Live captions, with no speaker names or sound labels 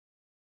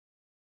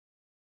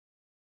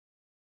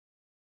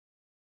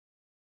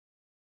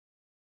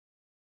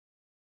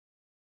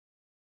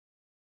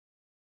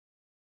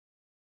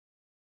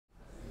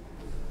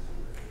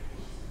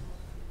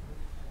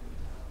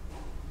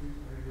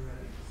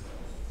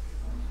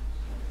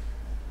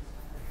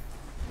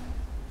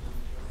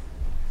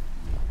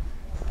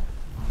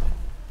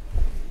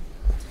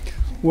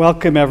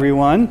Welcome,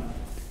 everyone.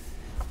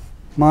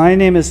 My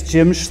name is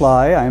Jim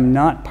Schley. I'm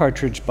not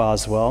Partridge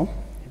Boswell.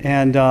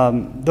 And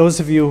those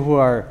of you who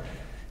are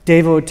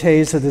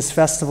devotees of this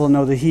festival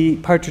know that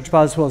Partridge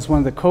Boswell is one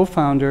of the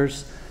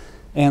co-founders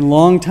and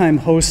longtime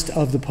host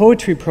of the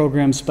poetry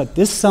programs, but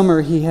this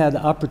summer he had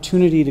the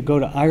opportunity to go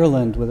to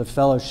Ireland with a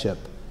fellowship.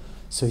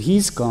 So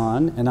he's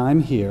gone, and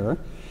I'm here.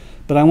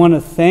 But I want to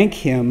thank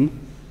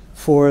him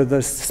for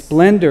the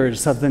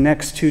splendors of the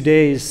next 2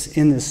 days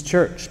in this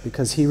church,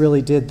 because he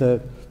really did the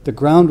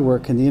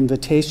groundwork and the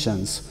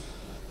invitations.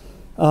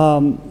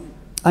 I'm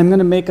going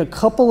to make a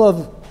couple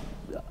of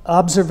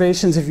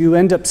observations. If you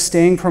end up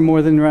staying for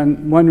more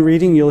than one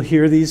reading, you'll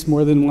hear these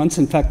more than once.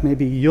 In fact,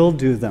 maybe you'll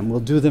do them.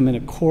 We'll do them in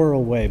a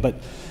choral way. But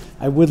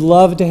I would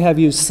love to have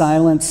you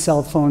silence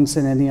cell phones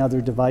and any other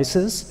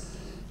devices.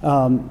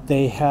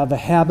 They have a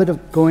habit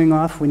of going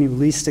off when you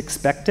least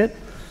expect it.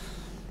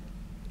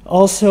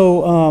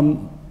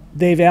 Also,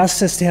 they've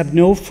asked us to have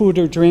no food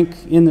or drink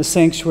in the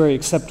sanctuary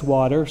except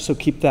water, so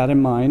keep that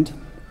in mind.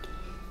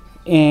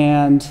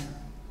 And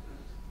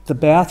the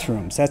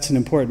bathrooms, that's an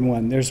important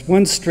one. There's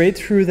one straight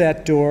through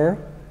that door.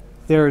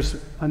 There's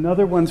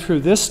another one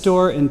through this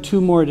door and 2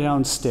 more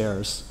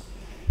downstairs.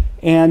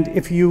 And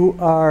if you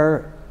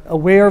are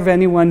aware of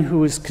anyone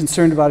who is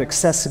concerned about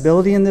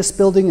accessibility in this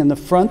building, in the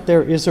front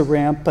there is a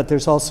ramp, but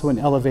there's also an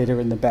elevator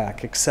in the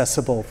back,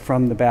 accessible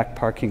from the back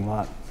parking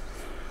lot.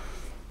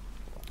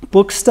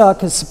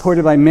 Bookstock is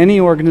supported by many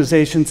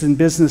organizations and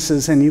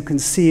businesses, and you can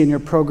see in your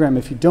program,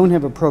 if you don't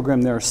have a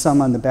program, there are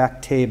some on the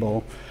back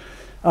table.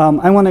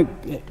 I want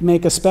to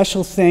make a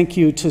special thank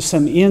you to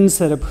some inns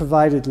that have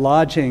provided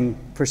lodging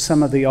for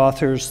some of the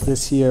authors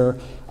this year.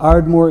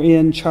 Ardmore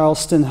Inn,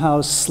 Charleston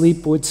House,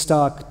 Sleep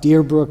Woodstock,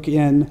 Deerbrook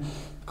Inn,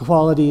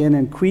 Quality Inn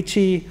in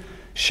Queechee,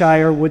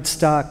 Shire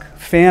Woodstock,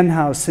 Fan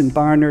House in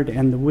Barnard,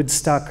 and the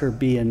Woodstocker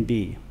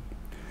B&B.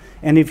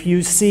 And if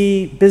you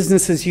see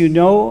businesses you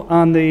know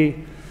on the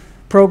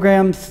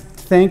program,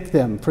 thank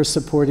them for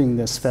supporting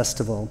this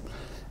festival.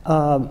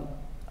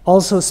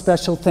 Also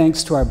special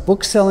thanks to our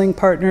book-selling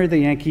partner, the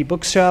Yankee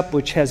Bookshop,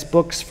 which has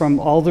books from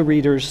all the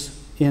readers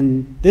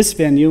in this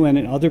venue and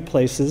in other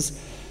places.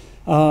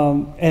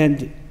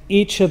 And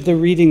each of the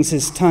readings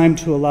is timed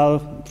to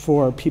allow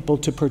for people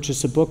to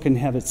purchase a book and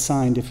have it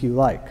signed if you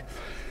like.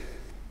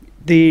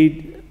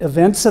 The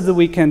events of the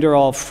weekend are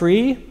all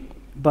free,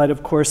 but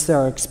of course there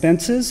are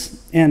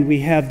expenses, and we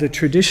have the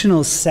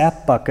traditional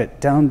sap bucket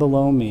down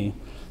below me.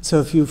 So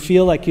if you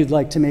feel like you'd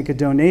like to make a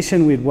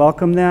donation, we'd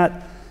welcome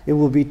that. It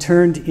will be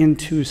turned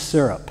into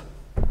syrup,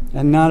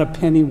 and not a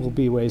penny will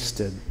be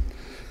wasted.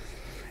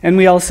 And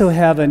we also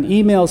have an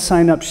email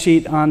sign-up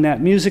sheet on that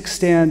music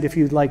stand if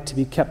you'd like to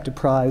be kept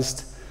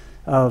apprised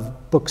of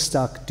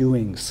Bookstock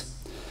doings.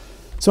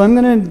 So I'm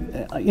going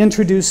to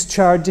introduce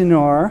CHARD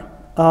DENIORD.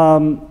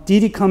 Dee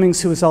Dee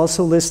Cummings, who is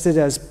also listed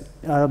as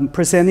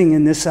presenting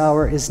in this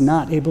hour, is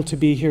not able to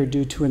be here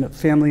due to a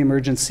family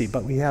emergency,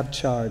 but we have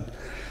CHARD,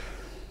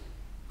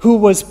 who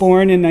was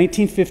born in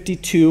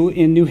 1952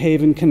 in New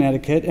Haven,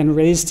 Connecticut, and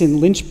raised in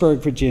Lynchburg,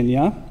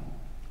 Virginia.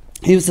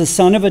 He was the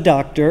son of a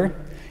doctor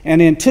and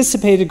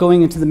anticipated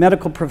going into the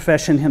medical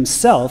profession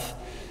himself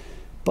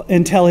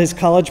until his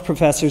college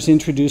professors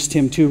introduced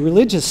him to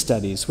religious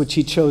studies, which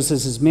he chose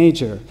as his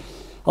major.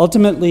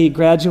 Ultimately, he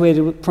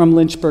graduated from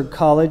Lynchburg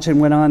College and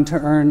went on to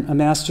earn a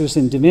master's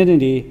in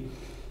divinity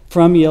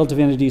from Yale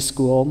Divinity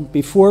School.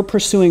 Before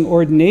pursuing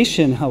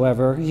ordination,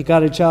 however, he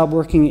got a job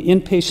working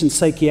inpatient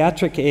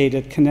psychiatric aide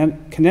at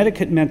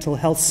Connecticut Mental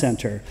Health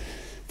Center.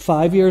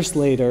 5 years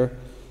later,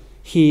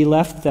 he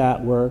left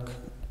that work,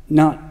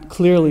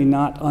 clearly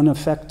not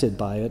unaffected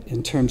by it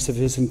in terms of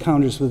his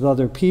encounters with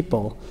other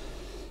people,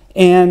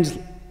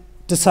 and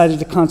decided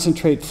to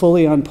concentrate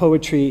fully on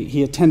poetry.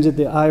 He attended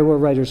the Iowa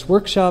Writers'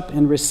 Workshop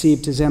and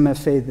received his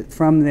MFA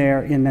from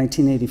there in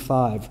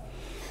 1985.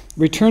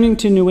 Returning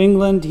to New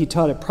England, he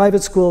taught at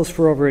private schools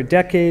for over a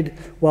decade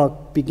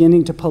while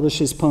beginning to publish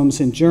his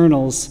poems in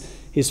journals.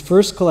 His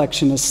first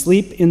collection,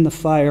 Asleep in the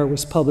Fire,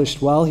 was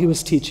published while he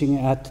was teaching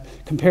at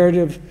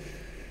Comparative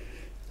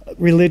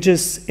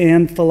Religious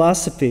and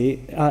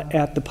Philosophy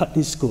at the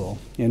Putney School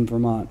in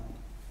Vermont.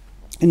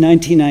 In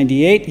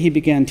 1998, he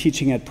began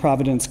teaching at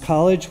Providence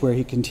College, where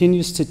he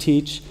continues to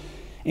teach,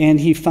 and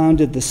he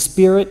founded the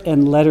Spirit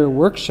and Letter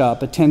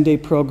Workshop, a 10-day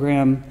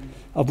program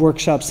of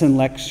workshops and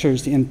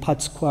lectures in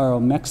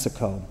Pátzcuaro,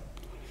 Mexico.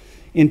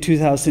 In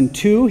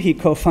 2002, he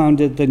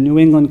co-founded the New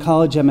England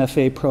College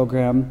MFA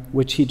program,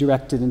 which he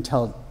directed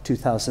until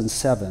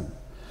 2007.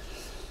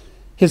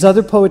 His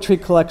other poetry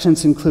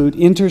collections include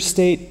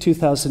Interstate,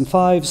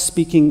 2005,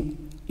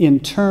 Speaking in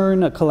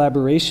Turn, a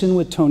collaboration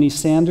with Tony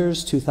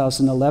Sanders,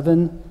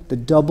 2011, The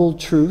Double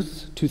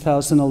Truth,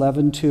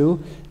 2011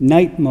 too,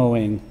 Night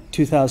Mowing,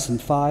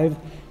 2005,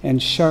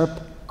 and Sharp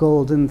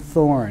Golden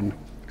Thorn,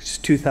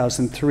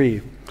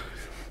 2003.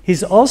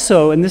 He's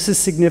also, and this is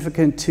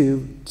significant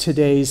to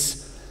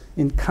today's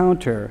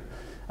encounter,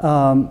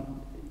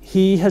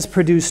 He has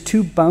produced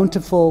 2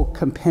 bountiful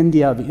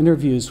compendia of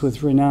interviews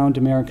with renowned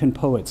American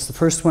poets. The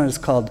first one is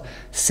called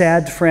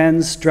Sad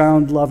Friends,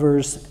 Drowned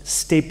Lovers,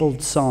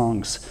 Stapled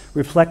Songs,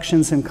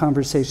 Reflections and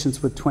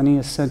Conversations with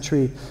 20th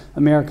Century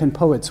American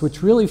Poets,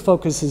 which really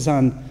focuses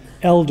on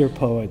elder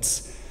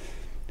poets,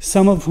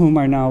 some of whom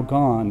are now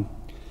gone.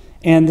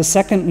 And the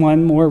second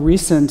one, more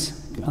recent,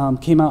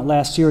 came out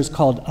last year, is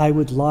called I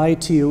Would Lie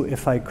to You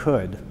If I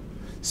Could.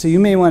 So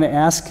you may want to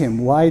ask him,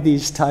 why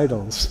these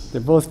titles?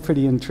 They're both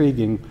pretty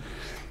intriguing.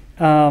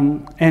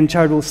 And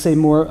Chard will say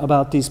more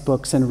about these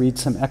books and read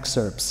some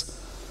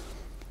excerpts.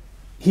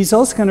 He's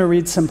also going to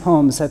read some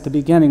poems at the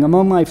beginning.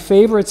 Among my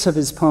favorites of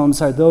his poems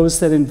are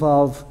those that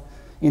involve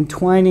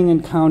entwining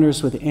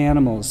encounters with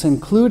animals,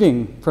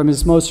 including, from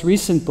his most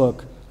recent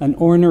book, An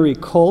Ornery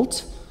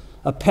Colt,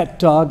 a pet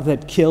dog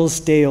that kills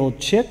day-old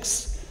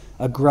chicks,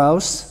 a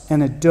grouse,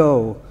 and a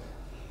doe,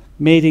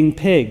 mating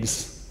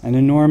pigs, an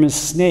enormous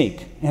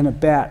snake, and a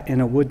bat in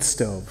a wood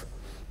stove.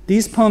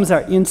 These poems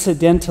are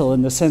incidental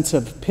in the sense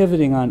of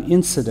pivoting on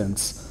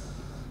incidents,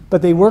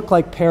 but they work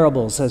like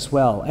parables as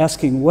well,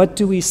 asking what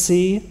do we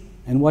see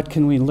and what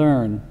can we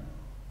learn?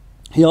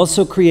 He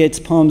also creates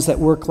poems that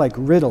work like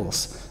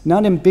riddles,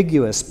 not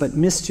ambiguous, but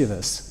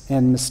mischievous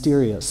and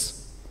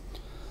mysterious.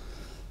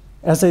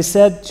 As I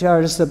said,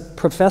 Chard is a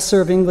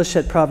professor of English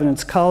at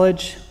Providence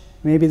College.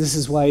 Maybe this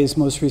is why his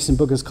most recent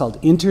book is called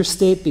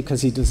Interstate,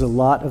 because he does a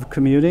lot of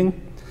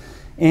commuting.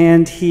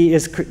 And he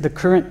is the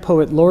current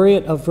poet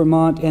laureate of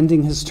Vermont,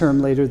 ending his term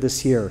later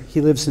this year.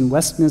 He lives in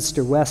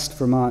Westminster West,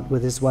 Vermont,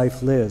 with his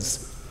wife,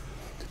 Liz.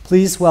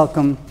 Please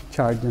welcome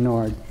Chard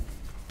DeNiord.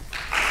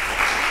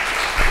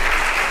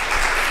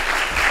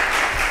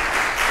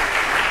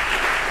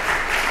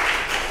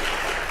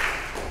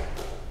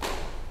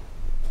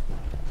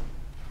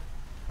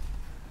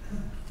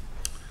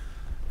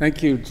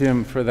 Thank you,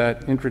 Jim, for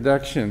that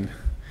introduction.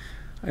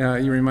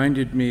 You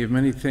reminded me of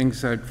many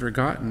things I'd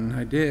forgotten.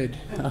 I did.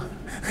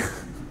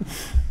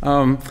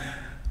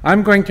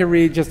 I'm going to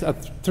read just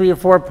 3 or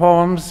 4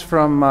 poems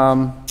from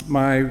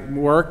my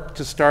work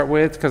to start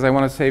with, because I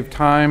want to save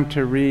time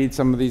to read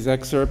some of these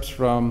excerpts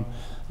from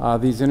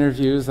these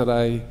interviews that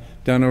I've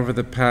done over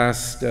the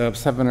past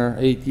 7 or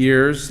 8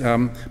 years.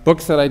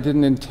 Books that I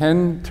didn't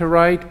intend to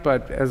write,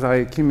 but as I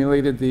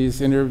accumulated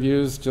these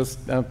interviews, just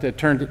it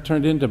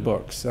turned into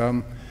books.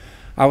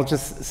 I'll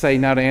just say,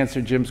 now to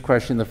answer Jim's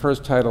question, the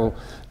first title,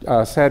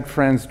 Sad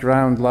Friends,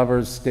 Drowned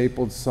Lovers,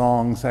 Stapled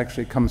Songs,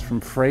 actually comes from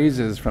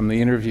phrases from the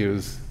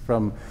interviews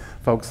from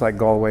folks like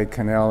Galway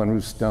Kinnell and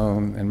Ruth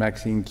Stone and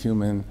Maxine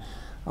Cumin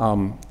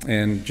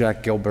and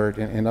Jack Gilbert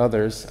and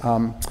others.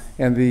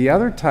 And the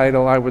other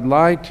title, I Would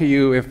Lie to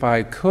You If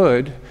I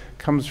Could,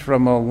 comes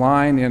from a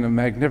line in a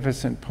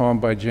magnificent poem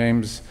by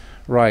James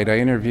Wright. I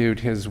interviewed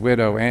his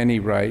widow, Annie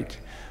Wright,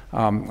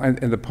 and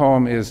the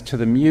poem is To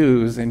the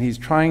Muse, and he's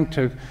trying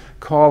to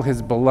call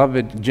his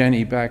beloved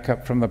Jenny back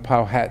up from the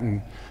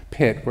Powhatan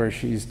pit where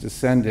she's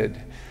descended.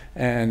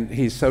 And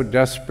he's so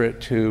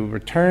desperate to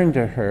return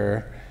to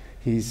her,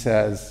 he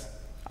says,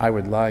 I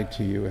would lie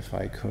to you if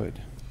I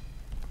could.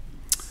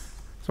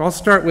 So I'll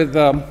start with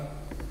a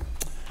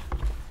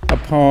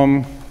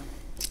poem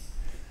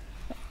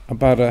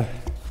about a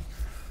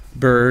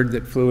bird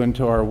that flew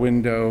into our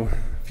window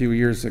a few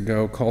years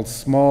ago called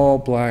Small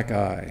Black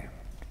Eye.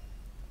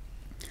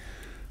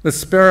 The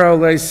sparrow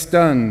lay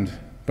stunned,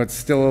 but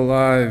still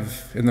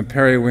alive in the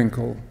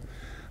periwinkle,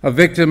 a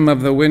victim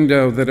of the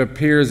window that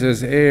appears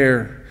as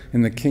air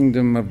in the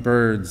kingdom of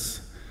birds.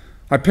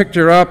 I picked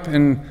her up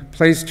and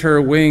placed her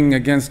wing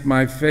against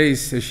my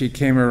face as she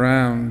came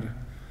around.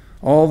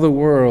 All the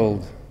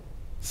world,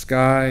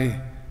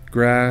 sky,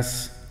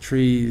 grass,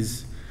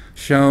 trees,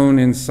 shone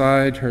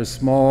inside her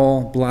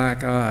small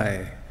black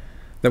eye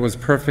that was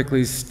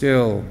perfectly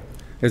still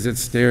as it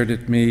stared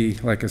at me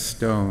like a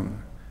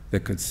stone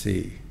that could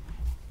see.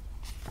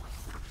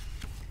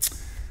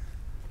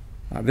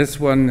 This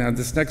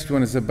next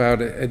one is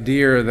about a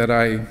deer that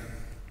I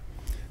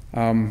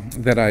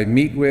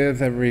meet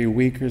with every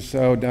week or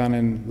so down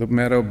in the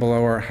meadow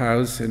below our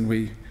house, and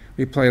we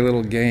play a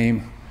little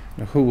game.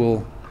 Who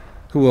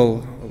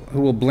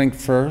will blink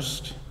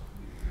first?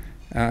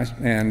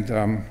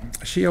 And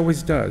she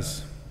always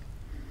does.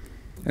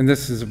 And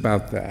this is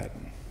about that.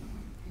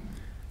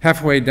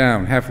 Halfway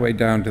down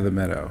to the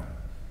meadow,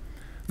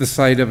 the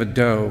sight of a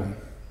doe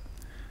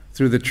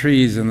through the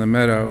trees in the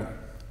meadow.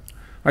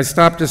 I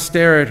stopped to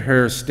stare at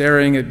her,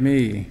 staring at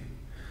me.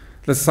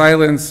 The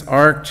silence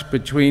arced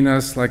between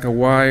us like a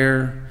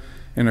wire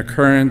in a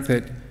current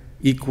that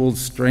equaled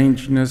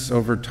strangeness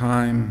over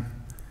time.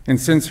 And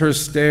since her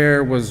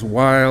stare was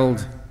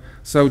wild,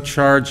 so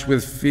charged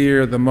with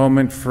fear, the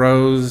moment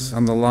froze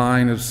on the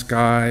line of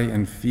sky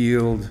and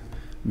field,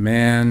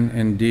 man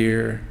and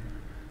deer.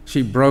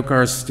 She broke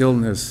our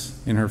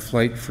stillness in her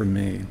flight from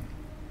me.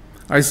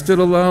 I stood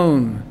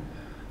alone,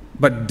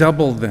 but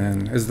double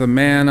then, as the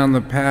man on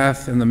the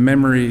path and the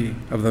memory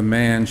of the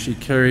man she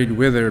carried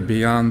with her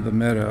beyond the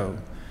meadow,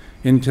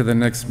 into the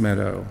next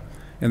meadow,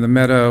 and the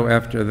meadow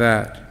after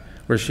that,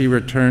 where she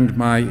returned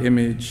my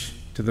image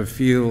to the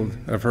field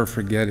of her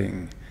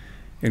forgetting,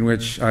 in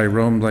which I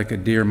roamed like a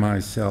deer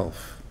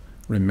myself,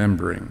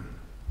 remembering.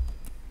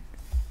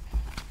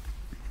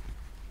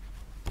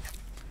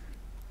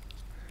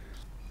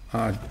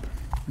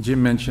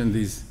 Jim mentioned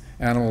these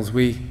animals.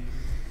 We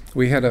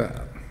had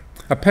a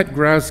pet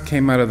grouse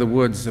came out of the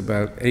woods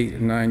about 8 or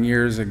 9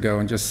 years ago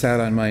and just sat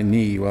on my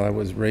knee while I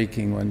was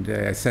raking one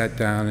day. I sat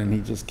down and he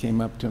just came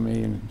up to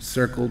me and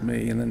circled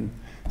me and then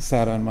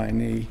sat on my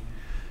knee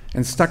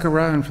and stuck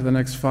around for the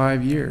next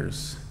 5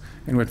 years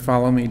and would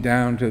follow me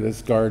down to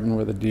this garden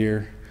where the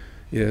deer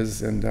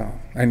is, and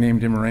I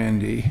named him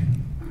Randy.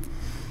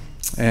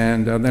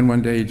 And then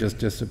one day he just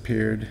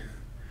disappeared.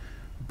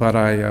 But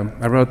I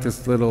wrote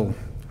this little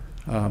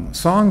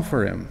song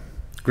for him,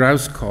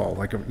 grouse call,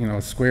 like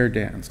a square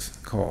dance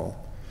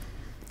call.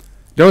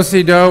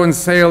 Do-si-do and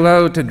say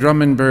hello to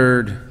drumming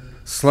bird.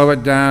 Slow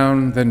it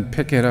down, then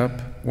pick it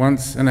up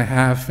once and a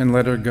half and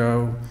let her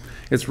go.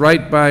 It's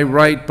right by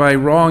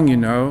wrong, you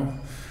know.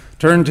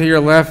 Turn to your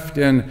left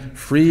and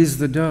freeze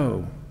the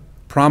dough.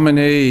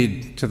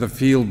 Promenade to the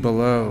field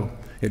below.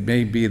 It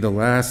may be the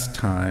last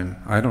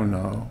time, I don't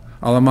know.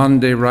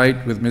 Alamande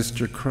right with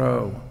Mr.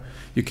 Crow.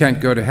 You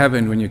can't go to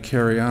heaven when you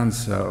carry on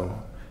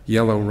so.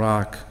 Yellow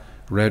rock,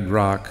 red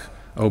rock,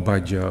 oh by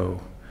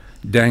Joe.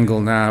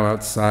 Dangle now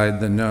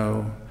outside the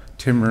no.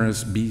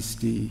 Timorous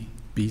beastie,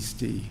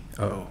 beastie,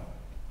 oh.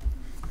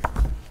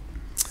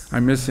 I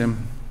miss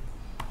him.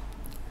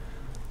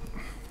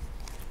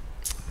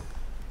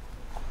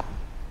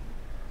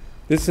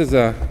 This is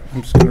I'm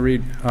just going to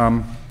read,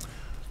 I'm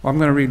going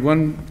to read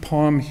one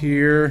poem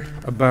here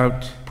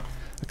about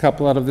a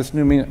couple out of this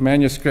new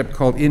manuscript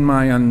called In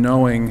My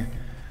Unknowing.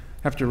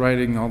 After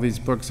writing all these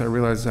books, I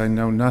realized I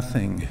know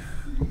nothing.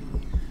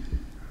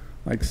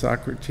 Like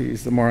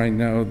Socrates, the more I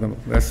know, the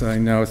less I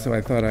know, so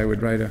I thought I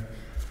would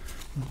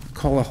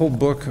call a whole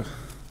book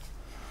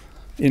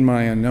In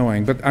My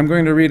Unknowing. But I'm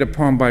going to read a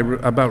poem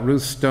about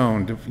Ruth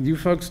Stone. Do you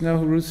folks know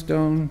who Ruth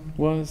Stone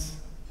was?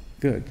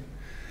 Good.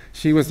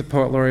 She was the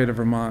poet laureate of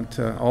Vermont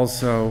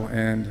also,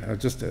 and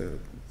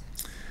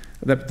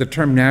the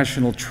term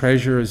national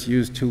treasure is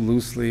used too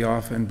loosely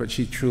often, but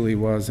she truly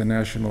was a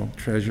national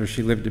treasure.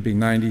 She lived to be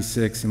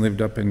 96 and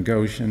lived up in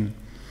Goshen,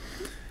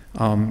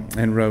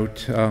 and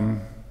wrote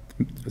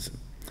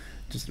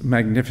just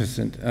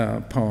magnificent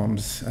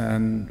poems,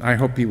 and I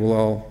hope you will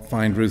all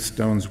find Ruth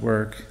Stone's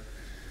work.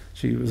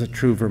 She was a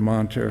true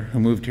Vermonter who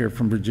moved here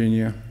from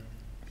Virginia,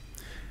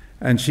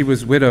 and she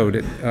was widowed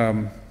at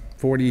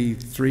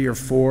 43 or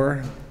 4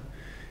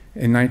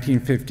 in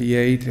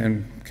 1958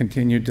 and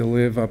continued to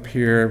live up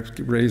here,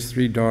 raised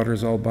 3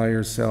 daughters all by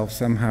herself,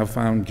 somehow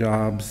found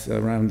jobs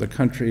around the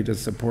country to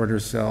support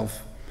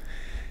herself.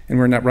 And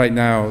we're not right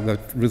now, the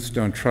Ruth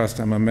Stone Trust,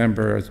 I'm a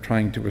member, is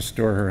trying to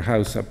restore her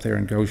house up there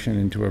in Goshen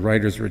into a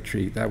writer's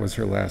retreat. That was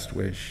her last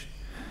wish.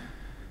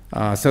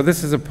 So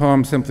this is a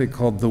poem simply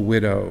called The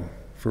Widow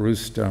for Ruth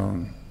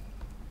Stone.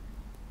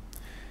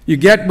 You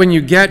get when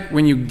you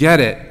get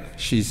it,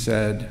 she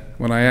said,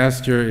 when I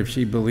asked her if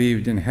she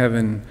believed in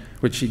heaven,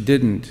 which she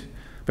didn't,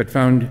 but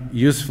found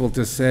useful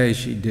to say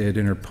she did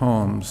in her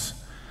poems.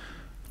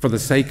 For the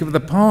sake of the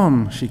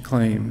poem, she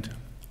claimed,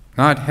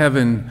 not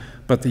heaven,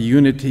 but the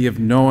unity of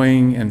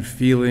knowing and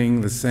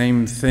feeling the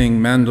same thing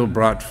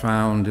Mandelbrot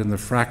found in the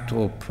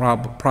fractal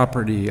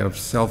property of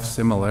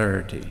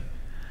self-similarity.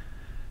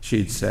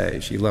 She'd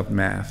say, she loved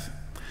math.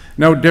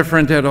 No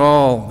different at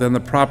all than the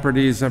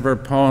properties of her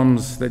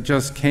poems that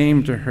just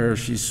came to her,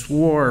 she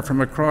swore,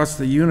 from across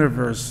the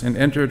universe and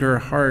entered her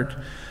heart,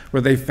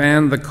 where they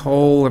fanned the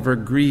coal of her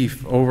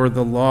grief over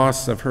the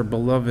loss of her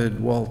beloved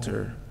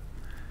Walter.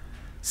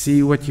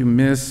 See what you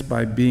miss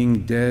by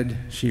being dead,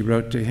 she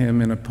wrote to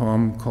him in a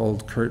poem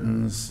called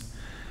Curtains,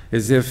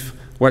 as if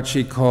what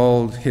she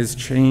called his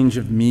change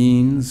of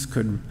means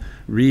could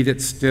read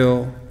it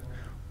still,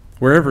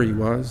 wherever he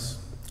was.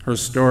 Her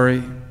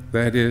story,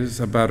 that is,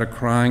 about a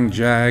crying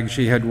jag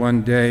she had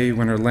one day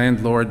when her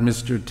landlord,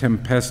 Mr.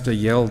 Tempesta,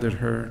 yelled at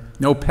her,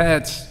 "No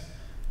pets!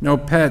 No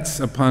pets,"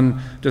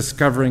 upon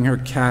discovering her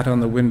cat on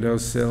the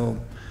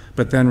windowsill,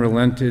 but then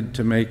relented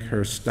to make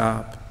her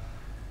stop.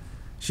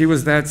 She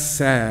was that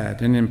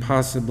sad and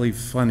impossibly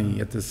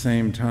funny at the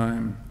same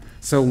time,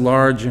 so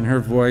large in her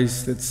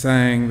voice that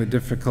sang the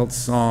difficult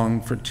song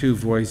for 2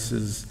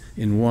 voices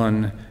in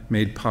one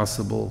made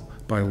possible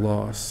by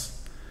loss.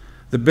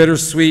 The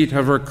bittersweet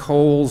of her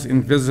coal's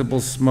invisible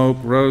smoke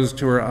rose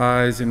to her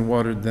eyes and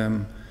watered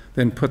them,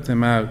 then put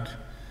them out.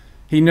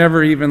 He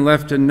never even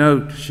left a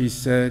note, she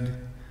said,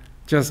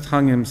 just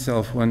hung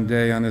himself one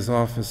day on his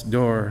office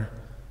door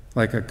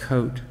like a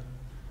coat.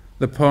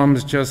 The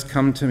poems just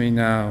come to me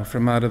now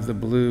from out of the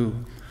blue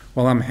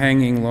while I'm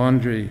hanging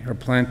laundry or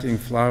planting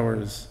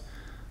flowers.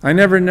 I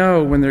never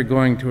know when they're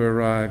going to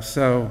arrive,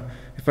 so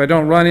if I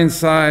don't run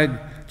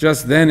inside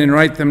just then and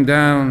write them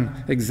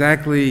down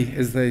exactly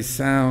as they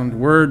sound,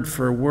 word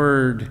for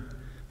word,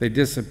 they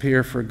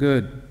disappear for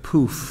good.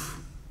 Poof.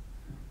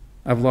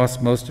 I've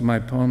lost most of my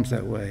poems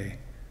that way,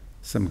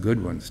 some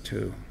good ones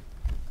too.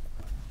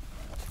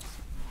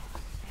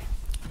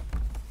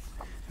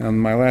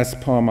 And my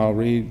last poem I'll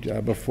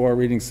read before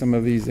reading some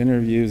of these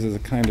interviews is a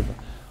kind of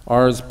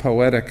Ars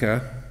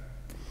Poetica.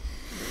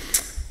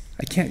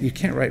 You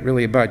can't write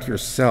really about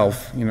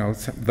yourself, you know,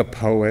 the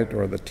poet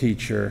or the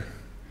teacher.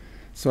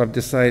 So I've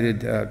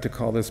decided to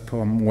call this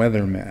poem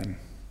Weatherman.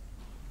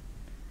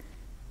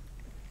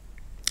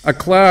 A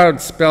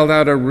cloud spelled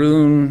out a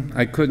rune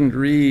I couldn't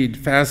read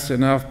fast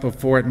enough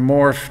before it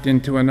morphed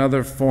into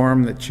another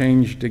form that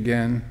changed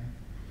again.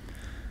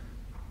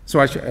 So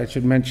I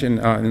should mention,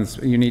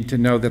 you need to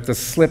know that the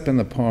slip in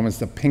the poem is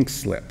the pink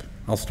slip.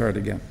 I'll start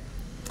again.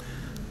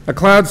 A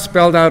cloud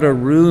spelled out a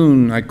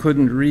rune I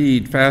couldn't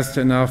read fast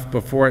enough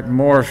before it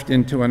morphed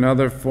into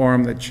another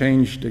form that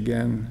changed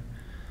again.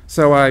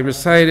 So I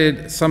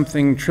recited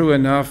something true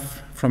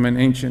enough from an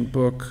ancient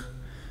book.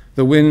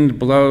 The wind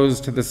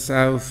blows to the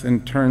south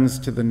and turns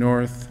to the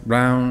north,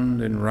 round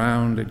and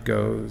round it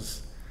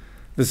goes.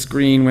 The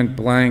screen went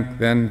blank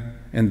then,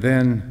 and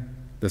then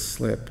the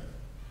slip.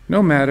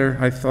 No matter,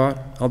 I thought,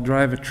 I'll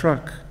drive a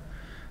truck.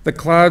 The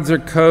clouds are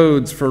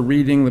codes for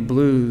reading the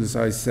blues,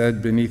 I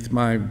said beneath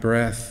my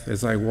breath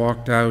as I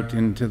walked out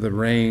into the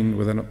rain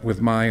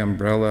with my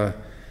umbrella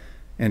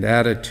and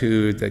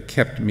attitude that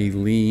kept me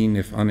lean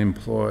if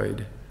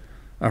unemployed.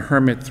 A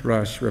hermit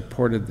thrush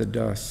reported the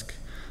dusk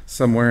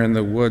somewhere in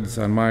the woods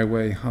on my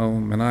way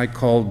home, and I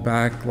called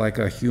back like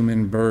a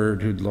human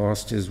bird who'd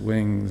lost his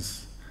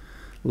wings.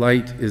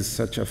 Light is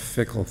such a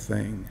fickle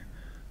thing,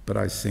 but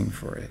I sing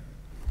for it.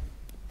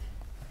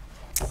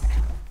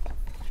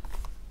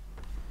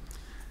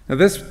 Now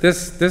this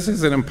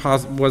was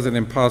an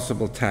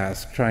impossible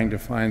task, trying to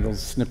find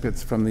those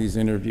snippets from these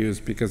interviews,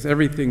 because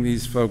everything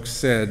these folks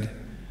said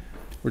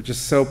were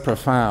just so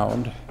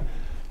profound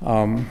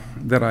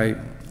that I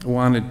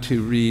wanted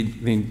to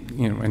read the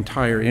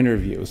entire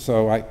interview.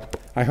 So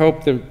I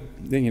hope that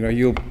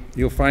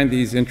you'll find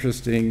these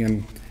interesting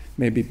and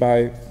maybe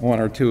buy one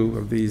or two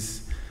of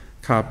these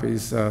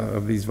copies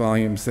of these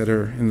volumes that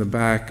are in the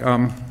back.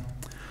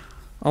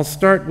 I'll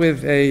start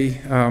with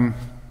a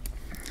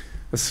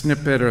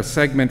snippet or a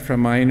segment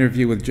from my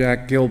interview with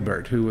Jack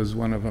Gilbert, who was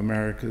one of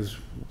America's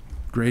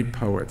great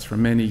poets for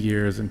many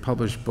years and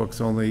published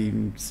books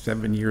only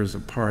 7 years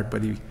apart,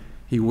 but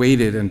he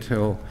waited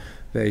until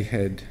they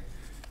had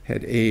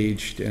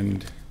aged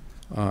and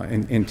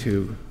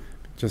into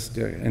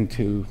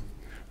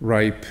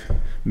ripe,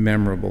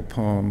 memorable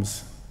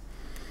poems.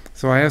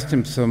 So I asked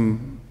him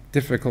some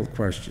difficult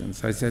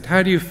questions. I said,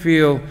 how do you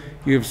feel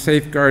you have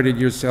safeguarded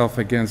yourself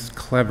against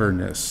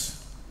cleverness?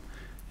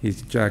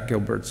 Jack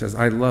Gilbert says,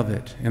 I love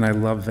it, and I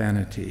love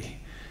vanity.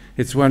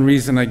 It's one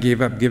reason I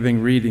gave up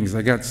giving readings.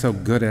 I got so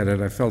good at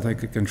it, I felt I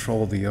could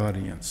control the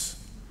audience.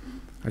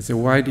 I said,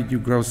 why did you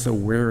grow so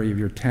wary of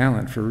your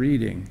talent for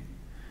reading?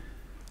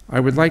 I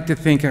would like to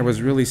think I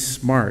was really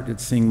smart at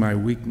seeing my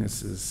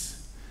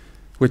weaknesses,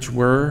 which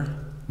were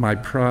my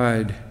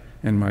pride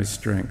and my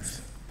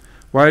strength.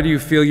 Why do you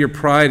feel your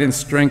pride and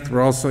strength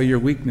were also your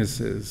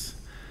weaknesses?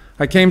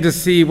 I came to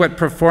see what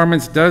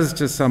performance does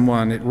to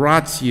someone. It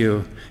rots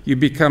you. You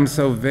become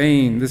so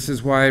vain. This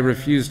is why I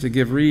refuse to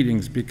give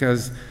readings,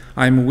 because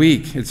I'm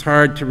weak. It's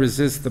hard to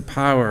resist the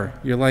power.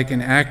 You're like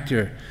an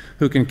actor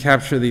who can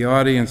capture the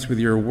audience with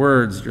your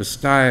words, your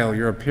style,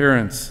 your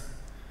appearance.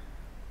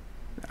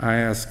 I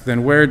ask,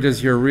 then where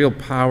does your real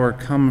power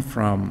come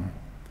from?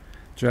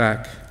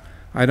 Jack,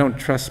 I don't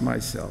trust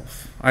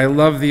myself. I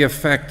love the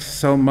effect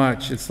so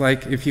much. It's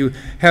like if you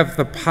have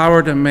the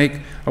power to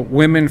make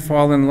women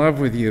fall in love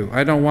with you.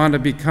 I don't want to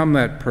become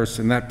that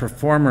person, that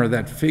performer,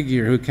 that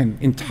figure who can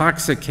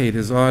intoxicate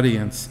his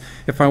audience.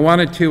 If I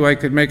wanted to, I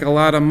could make a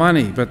lot of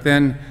money, but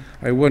then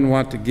I wouldn't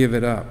want to give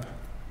it up.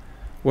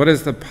 What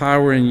is the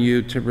power in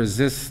you to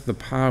resist the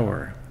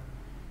power?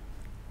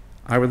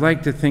 I would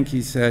like to think,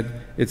 he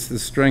said, it's the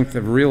strength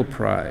of real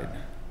pride.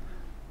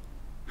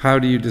 How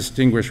do you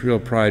distinguish real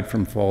pride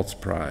from false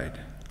pride?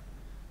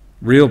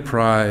 Real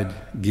pride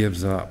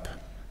gives up.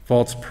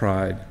 False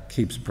pride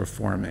keeps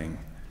performing.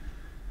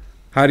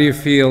 How do you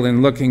feel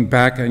in looking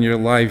back on your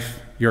life,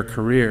 your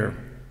career?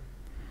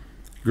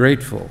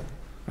 Grateful.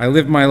 I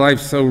lived my life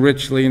so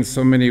richly in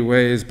so many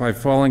ways, by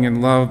falling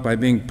in love, by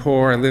being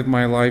poor. I lived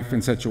my life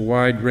in such a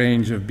wide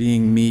range of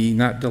being me,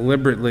 not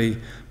deliberately,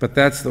 but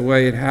that's the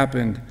way it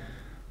happened.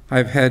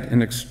 I've had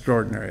an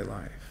extraordinary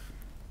life.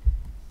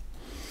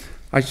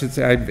 I should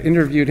say I've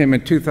interviewed him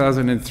in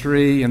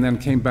 2003 and then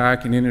came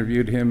back and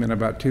interviewed him in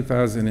about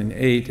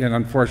 2008, and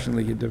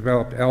unfortunately he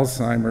developed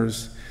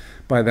Alzheimer's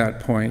by that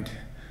point.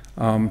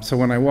 So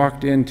when I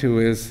walked into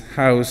his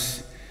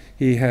house,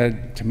 he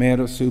had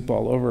tomato soup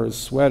all over his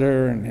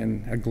sweater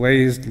and a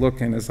glazed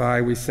look in his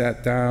eye. We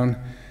sat down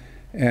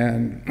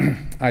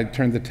and I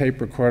turned the tape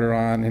recorder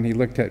on and he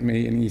looked at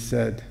me and he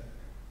said,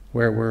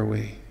 "Where were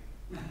we?"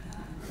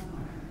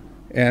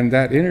 And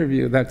that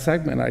interview, that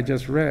segment I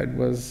just read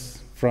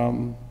was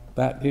from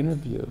that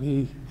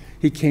interview.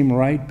 He came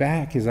right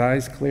back, his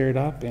eyes cleared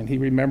up, and he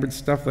remembered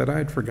stuff that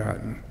I'd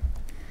forgotten.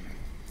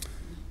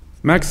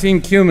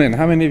 Maxine Cumin,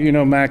 how many of you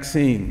know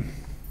Maxine?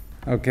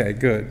 Okay,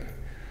 good.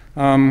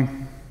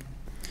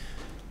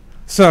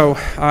 So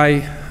I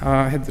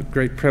had the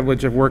great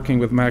privilege of working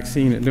with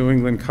Maxine at New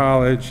England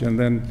College and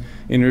then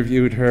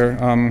interviewed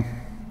her.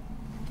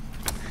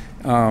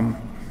 a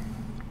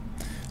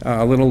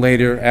little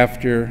later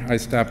after I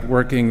stopped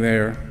working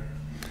there.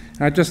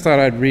 I just thought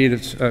I'd read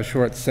a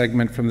short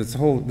segment from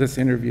this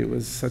interview. It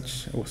was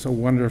so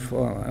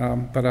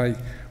wonderful, but I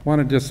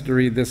wanted just to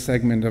read this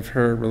segment of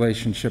her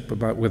relationship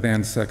with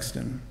Anne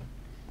Sexton.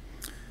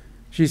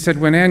 She said,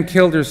 when Anne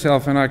killed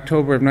herself in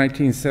October of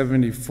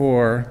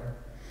 1974,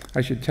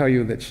 I should tell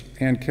you that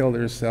Anne killed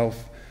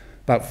herself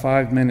about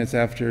 5 minutes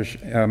after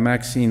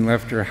Maxine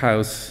left her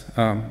house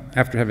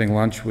after having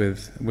lunch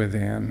with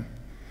Anne.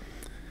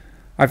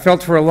 I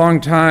felt for a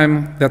long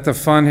time that the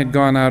fun had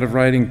gone out of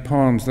writing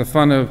poems, the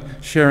fun of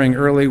sharing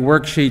early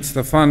worksheets,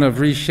 the fun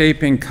of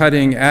reshaping,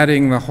 cutting,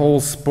 adding the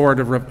whole sport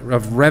of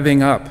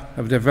revving up,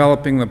 of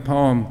developing the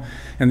poem.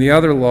 And the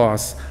other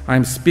loss,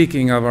 I'm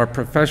speaking of our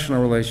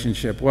professional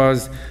relationship,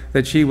 was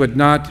that she would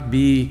not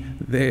be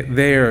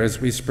there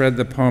as we spread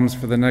the poems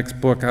for the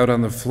next book out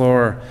on the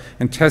floor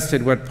and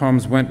tested what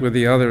poems went with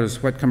the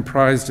others, what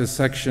comprised a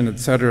section,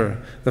 etc.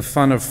 The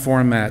fun of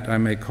format, I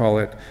may call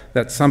it.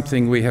 That's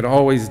something we had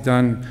always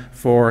done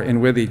for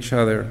and with each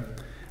other.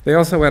 They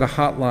also had a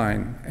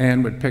hotline.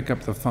 Anne would pick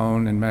up the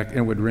phone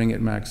and would ring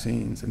at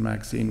Maxine's, and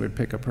Maxine would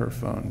pick up her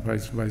phone,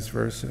 vice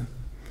versa.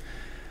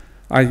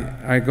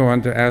 I go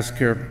on to ask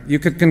her, you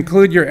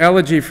conclude your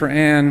elegy for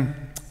Anne,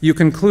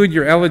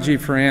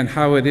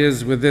 how it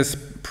is with this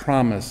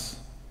promise.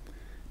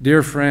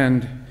 Dear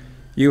friend,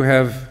 you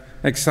have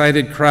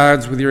excited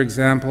crowds with your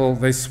example.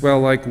 They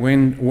swell like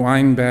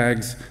wine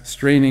bags,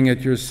 straining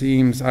at your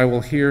seams. I will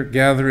hear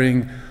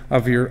gathering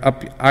of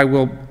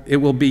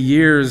it will be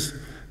years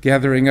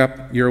gathering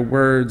up your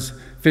words,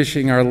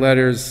 fishing our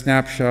letters,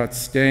 snapshots,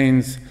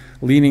 stains,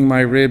 leaning my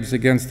ribs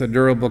against the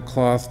durable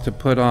cloth to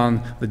put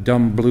on the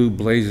dumb blue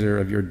blazer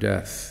of your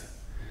death.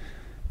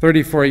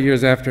 34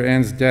 years after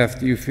Anne's death,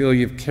 do you feel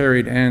you've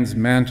carried Anne's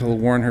mantle,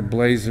 worn her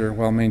blazer,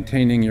 while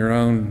maintaining your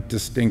own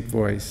distinct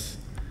voice?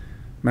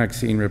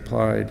 Maxine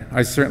replied,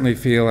 I certainly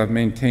feel I've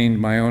maintained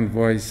my own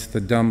voice.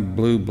 The dumb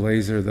blue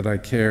blazer that I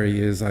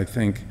carry is, I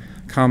think,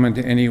 common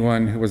to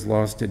anyone who has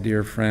lost a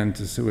dear friend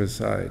to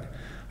suicide.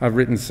 I've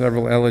written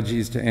several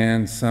elegies to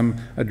Anne, some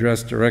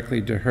addressed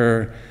directly to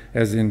her,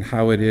 as in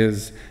How It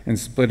Is and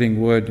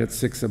Splitting Wood at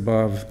 6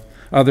 Above.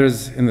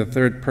 Others in the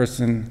third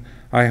person.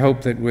 I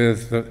hope that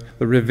with the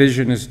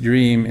revisionist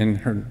dream in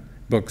her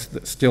books,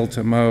 Still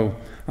to Mow,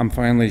 I'm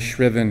finally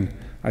shriven.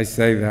 I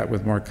say that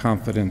with more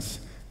confidence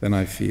than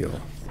I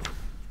feel.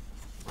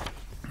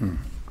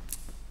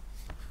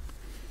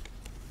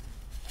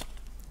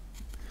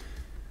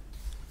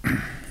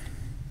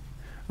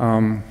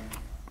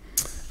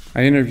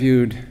 I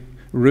interviewed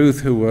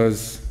Ruth, who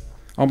was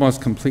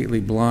almost completely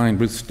blind.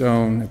 Ruth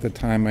Stone, at the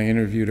time I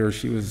interviewed her,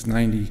 she was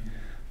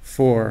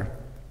 94.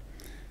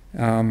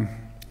 I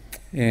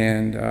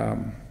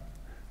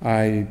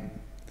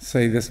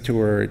say this to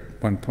her at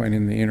one point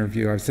in the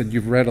interview. I said,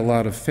 you've read a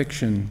lot of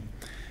fiction.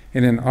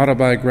 In an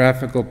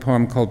autobiographical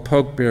poem called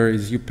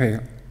Pokeberries, you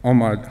pay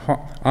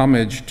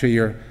homage to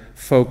your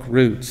folk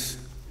roots.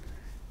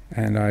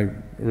 And I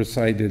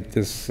recited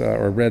this,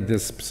 or read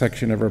this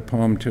section of her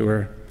poem to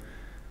her,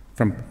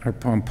 from her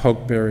poem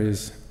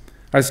Pokeberries.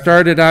 I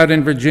started out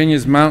in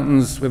Virginia's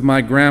mountains with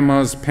my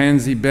grandma's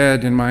pansy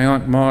bed and my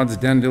Aunt Maud's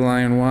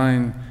dandelion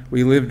wine.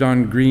 We lived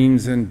on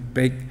greens and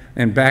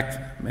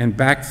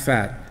back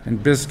fat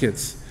and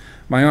biscuits.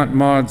 My Aunt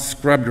Maud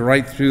scrubbed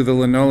right through the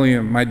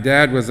linoleum. My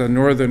dad was a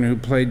northerner who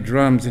played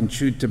drums and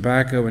chewed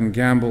tobacco and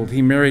gambled.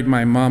 He married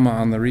my mama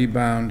on the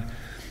rebound.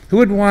 Who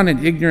would want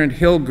an ignorant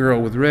hill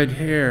girl with red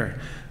hair?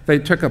 They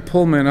took a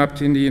Pullman up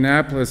to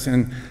Indianapolis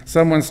and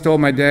someone stole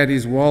my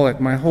daddy's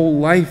wallet. My whole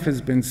life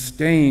has been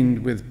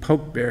stained with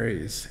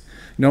pokeberries.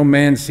 No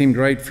man seemed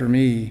right for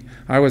me.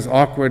 I was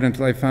awkward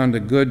until I found a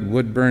good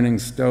wood-burning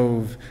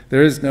stove.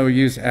 There is no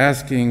use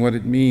asking what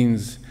it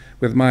means.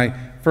 With my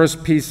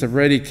first piece of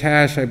ready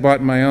cash, I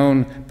bought my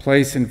own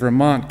place in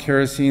Vermont,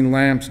 kerosene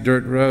lamps,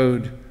 dirt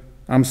road.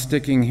 I'm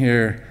sticking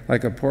here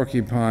like a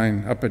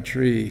porcupine up a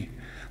tree.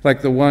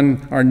 Like the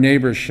one our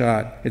neighbor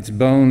shot, its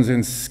bones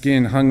and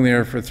skin hung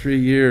there for 3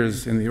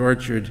 years in the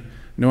orchard.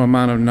 No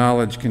amount of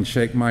knowledge can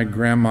shake my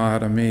grandma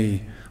out of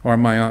me, or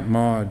my Aunt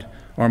Maud,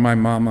 or my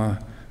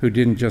mama, who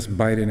didn't just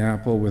bite an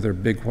apple with her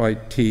big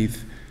white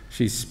teeth,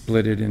 she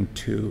split it in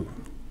two.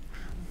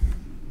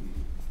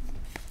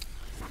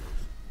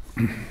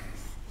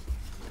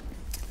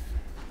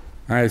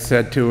 I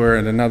said to her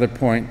at another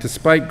point,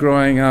 despite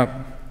growing up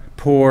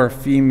poor,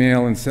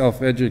 female, and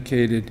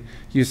self-educated,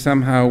 you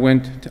somehow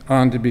went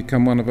on to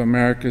become one of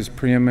America's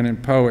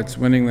preeminent poets,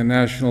 winning the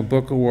National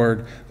Book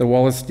Award, the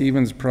Wallace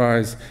Stevens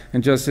Prize,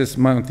 and just this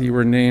month you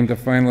were named a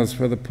finalist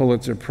for the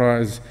Pulitzer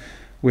Prize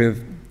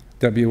with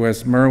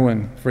W.S.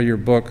 Merwin for your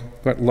book,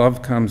 What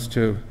Love Comes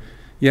To.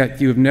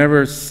 Yet you've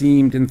never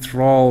seemed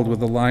enthralled with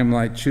the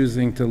limelight,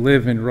 choosing to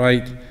live and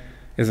write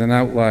as an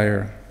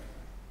outlier.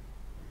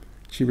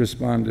 She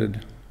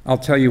responded, I'll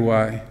tell you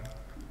why.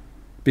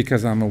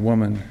 Because I'm a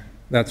woman,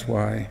 that's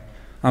why.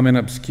 I'm in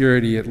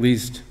obscurity, at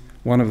least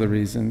one of the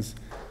reasons.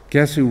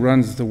 Guess who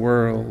runs the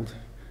world?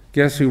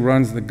 Guess who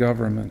runs the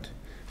government?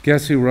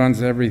 Guess who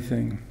runs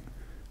everything?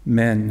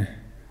 Men.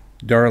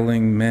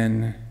 darling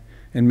men,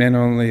 and men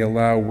only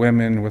allow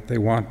women what they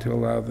want to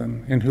allow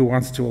them, and who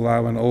wants to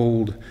allow an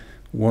old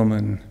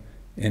woman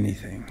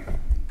anything?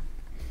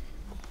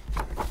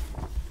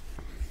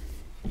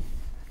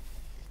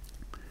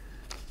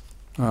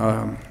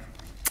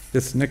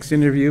 This next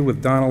interview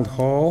with Donald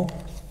Hall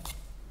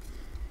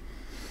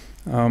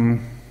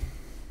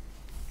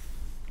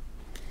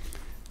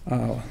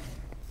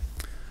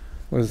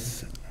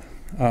was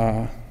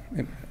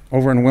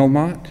over in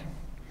Wilmot.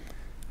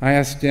 I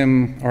asked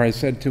him, or I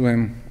said to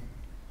him,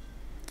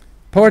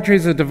 "Poetry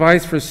is a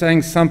device for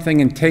saying something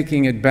and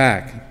taking it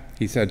back,"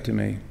 he said to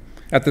me.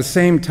 At the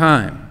same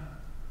time,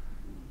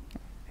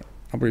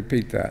 I'll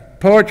repeat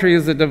that. Poetry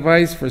is a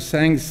device for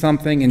saying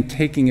something and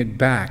taking it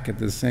back at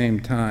the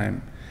same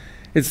time.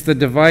 It's the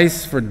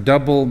device for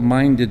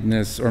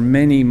double-mindedness or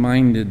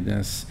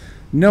many-mindedness.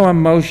 No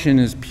emotion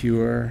is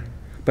pure,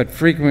 but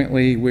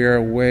frequently we are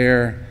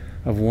aware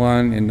of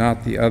one and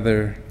not the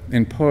other.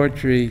 In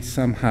poetry,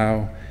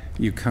 somehow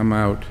you come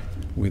out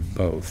with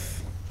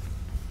both.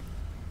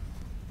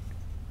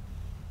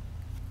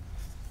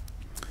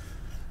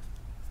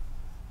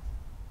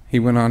 He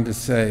went on to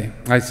say,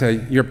 I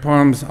say, your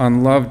poems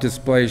on love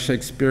display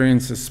Shakespearean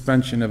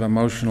suspension of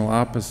emotional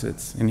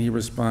opposites. And he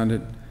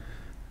responded,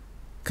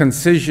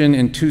 concision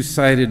and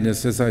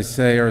two-sidedness, as I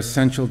say, are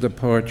essential to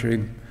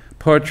poetry.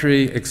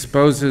 Poetry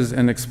exposes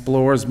and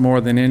explores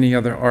more than any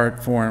other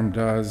art form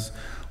does.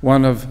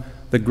 One of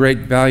the great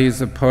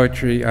values of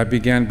poetry, I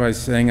began by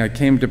saying, I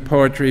came to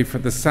poetry for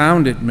the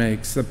sound it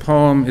makes. The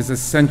poem is a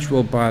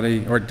sensual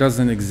body, or it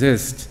doesn't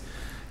exist.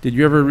 Did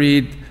you ever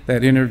read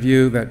that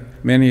interview that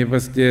many of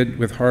us did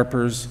with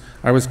Harper's?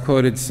 I was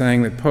quoted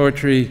saying that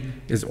poetry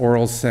is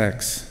oral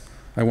sex.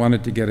 I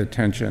wanted to get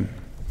attention.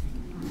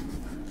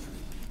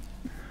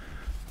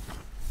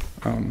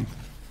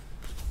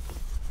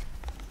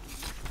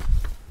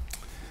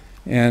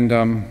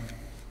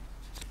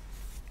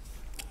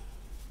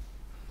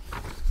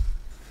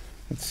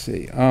 Let's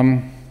see.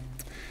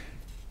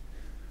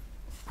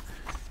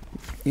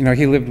 You know,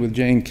 he lived with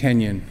Jane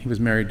Kenyon. He was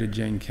married to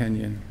Jane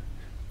Kenyon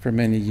for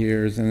many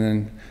years, and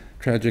then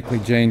tragically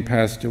Jane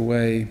passed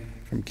away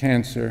from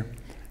cancer,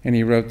 and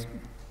he wrote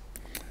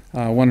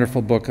a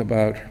wonderful book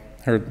about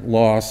her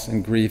loss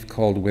and grief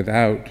called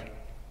Without.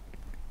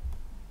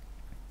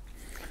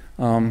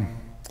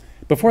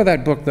 Before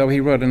that book, though, he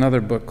wrote another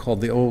book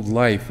called The Old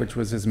Life, which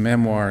was his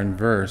memoir in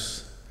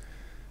verse.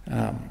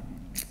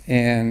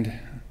 And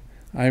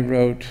I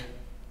wrote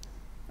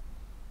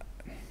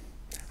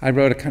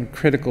a kind of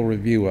critical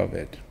review of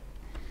it,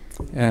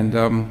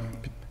 and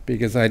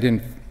because I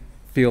didn't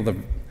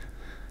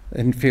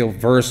feel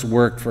verse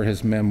worked for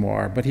his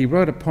memoir. But he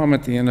wrote a poem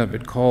at the end of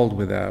it called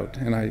Without,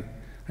 and I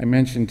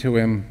mentioned to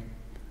him,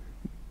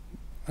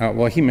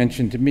 well, he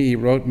mentioned to me, he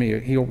wrote me,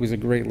 he was a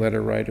great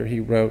letter writer,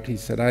 he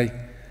said,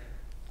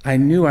 I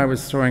knew I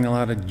was throwing a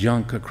lot of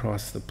junk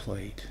across the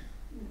plate.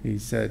 He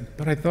said,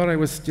 but I thought I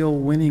was still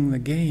winning the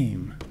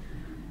game.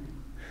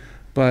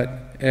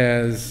 But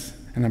as,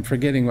 and I'm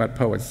forgetting what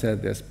poet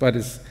said this, but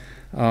as,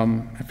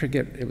 I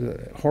forget, it was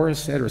Horace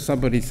said or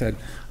somebody said,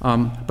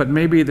 but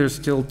maybe there's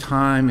still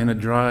time in a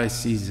dry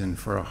season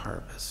for a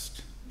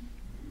harvest.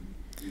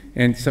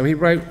 And so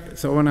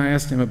so when I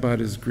asked him about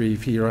his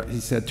grief, he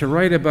said, to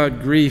write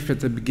about grief at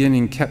the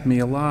beginning kept me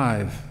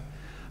alive.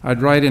 I'd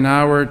write an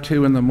hour or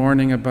two in the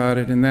morning about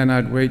it, and then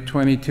I'd wait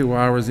 22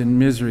 hours in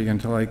misery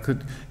until I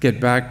could get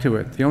back to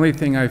it. The only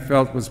thing I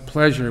felt was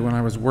pleasure when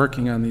I was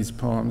working on these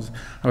poems.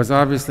 I was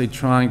obviously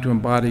trying to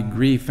embody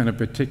grief in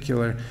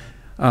particular,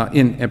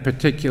 and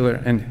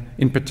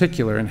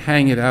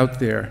hang it out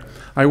there.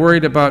 I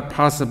worried about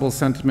possible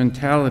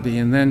sentimentality,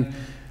 and then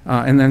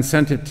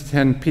sent it to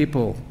 10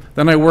 people.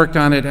 Then I worked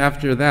on it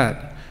after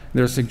that,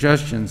 their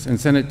suggestions, and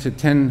sent it to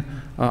 10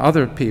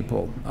 other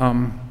people.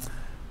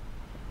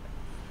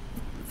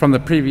 From the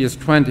previous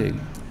 20,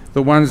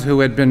 the ones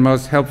who had been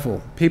most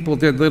helpful. People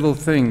did little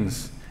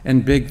things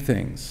and big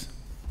things.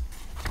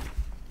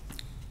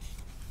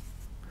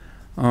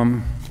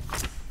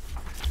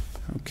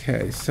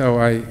 Okay,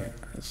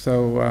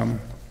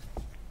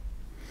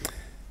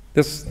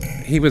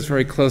 he was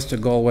very close to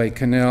Galway.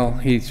 Kinnell,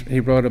 he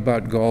wrote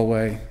about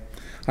Galway.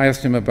 I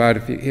asked him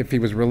about if he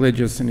was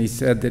religious, and he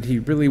said that he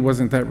really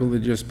wasn't that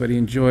religious, but he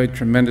enjoyed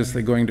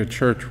tremendously going to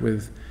church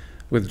with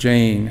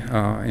Jane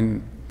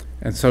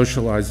and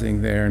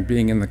socializing there and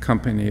being in the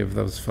company of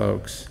those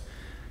folks.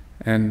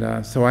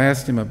 And so I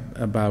asked him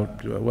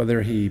about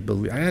whether he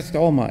believed. I asked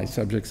all my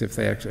subjects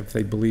if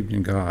they believed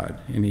in God,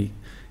 and he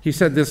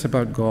said this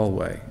about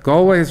Galway.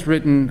 Galway has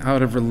written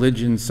out of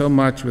religion so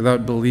much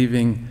without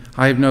believing.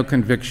 I have no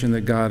conviction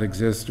that God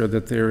exists or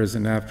that there is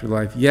an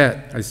afterlife,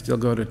 yet I still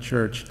go to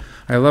church.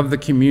 I love the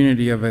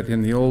community of it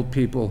and the old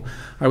people.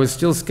 I was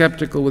still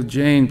skeptical with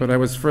Jane, but I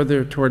was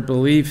further toward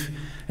belief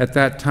at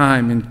that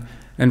time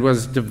and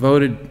was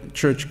devoted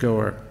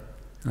churchgoer.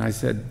 And I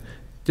said,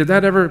 did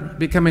that ever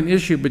become an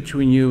issue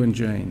between you and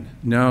Jane?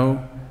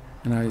 No.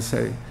 And I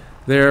say,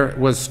 there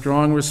was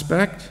strong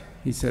respect?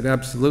 He said,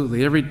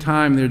 absolutely. Every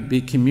time there'd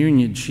be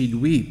communion, she'd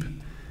weep.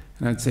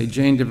 And I'd say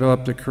Jane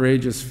developed a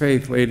courageous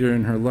faith later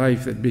in her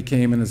life that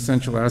became an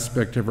essential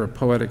aspect of her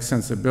poetic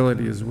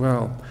sensibility as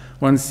well.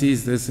 One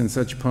sees this in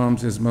such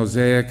poems as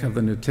Mosaic of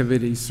the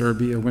Nativity,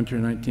 Serbia, winter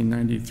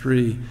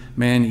 1993,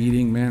 Man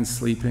Eating, Man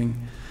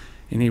Sleeping.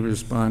 And he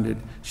responded,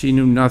 she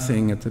knew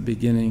nothing at the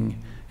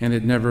beginning and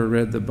had never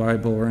read the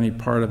Bible or any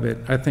part of it.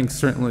 I think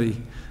certainly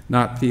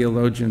not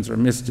theologians or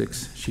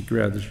mystics. She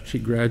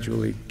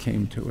gradually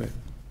came to it.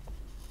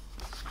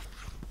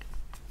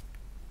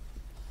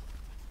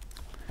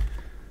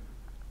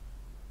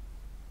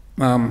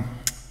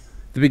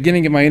 The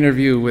beginning of my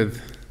interview with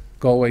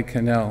Galway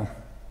Kinnell,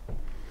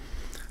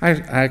 I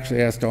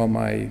actually asked all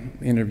my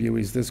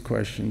interviewees this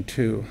question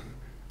too.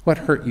 What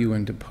hurt you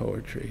into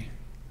poetry?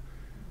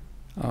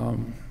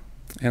 And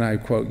I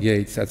quote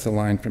Yeats. That's a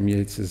line from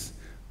Yeats's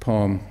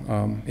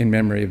poem in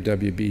memory of of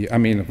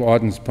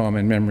Auden's poem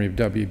in memory of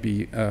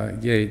W.B.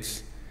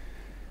 Yeats,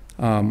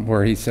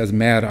 where he says,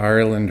 "Mad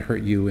Ireland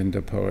hurt you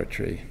into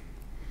poetry."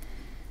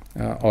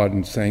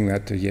 Auden saying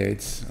that to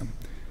Yeats.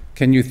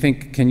 Can you,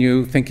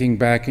 thinking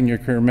back in your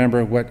career,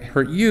 remember what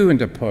hurt you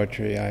into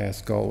poetry? I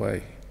asked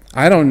Galway.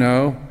 I don't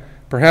know.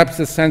 Perhaps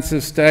the sense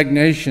of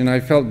stagnation I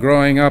felt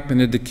growing up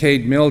in a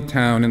decayed mill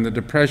town in the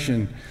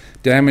Depression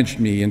damaged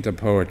me into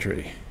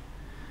poetry.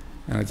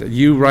 And I said,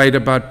 you write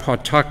about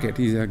Pawtucket.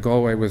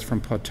 Galway was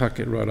from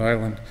Pawtucket, Rhode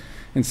Island.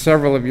 In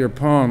several of your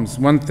poems,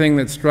 one thing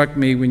that struck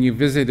me when you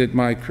visited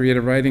my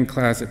creative writing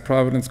class at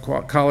Providence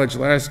College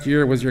last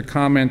year was your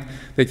comment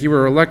that you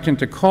were reluctant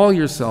to call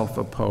yourself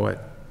a poet.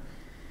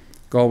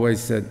 Galway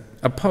said,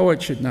 a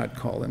poet should not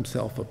call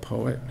himself a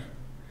poet.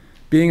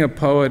 Being a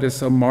poet is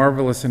so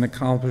marvelous an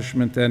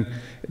accomplishment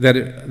that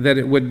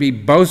it would be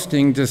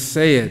boasting to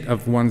say it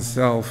of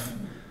oneself.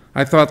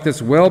 I thought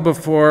this well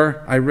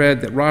before I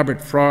read that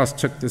Robert Frost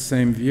took the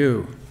same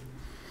view.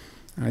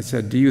 I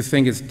said, do you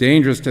think it's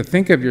dangerous to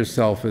think of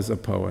yourself as a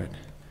poet?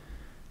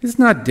 It's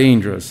not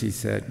dangerous, he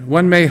said.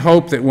 One may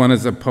hope that one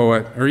is a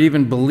poet or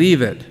even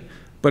believe it,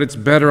 but it's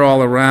better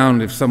all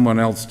around if someone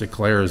else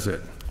declares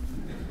it.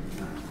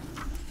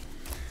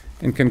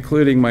 In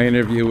concluding my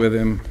interview with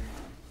him,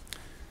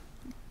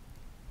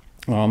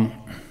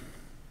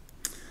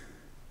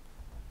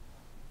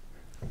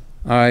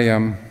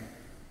 I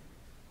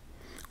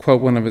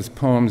quote one of his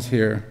poems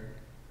here.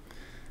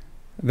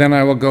 Then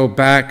I will go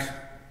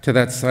back to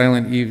that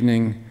silent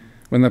evening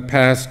when the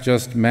past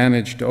just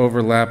managed to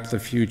overlap the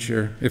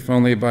future, if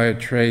only by a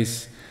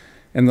trace,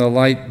 and the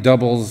light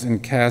doubles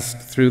and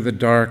casts through the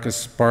dark a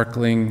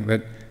sparkling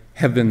that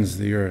heavens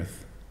the earth.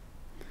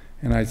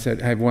 And I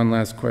said, I have one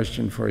last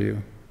question for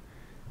you.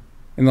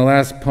 In the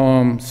last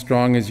poem,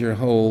 Strong as Your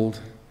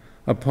Hold,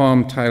 a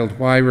poem titled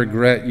Why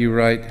Regret, you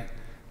write,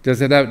 does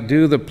it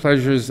outdo the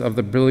pleasures of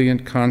the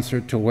brilliant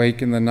concert to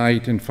wake in the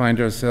night and find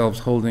ourselves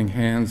holding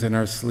hands in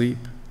our sleep?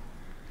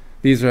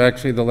 These are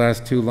actually the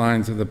last two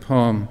lines of the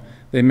poem.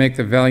 They make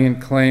the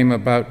valiant claim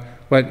about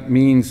what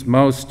means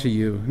most to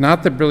you,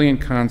 not the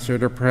brilliant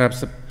concert or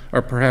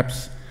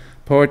perhaps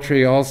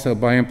poetry also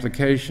by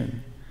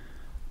implication,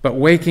 but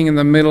waking in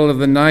the middle of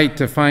the night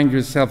to find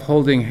yourself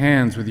holding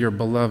hands with your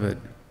beloved.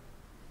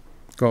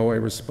 Galway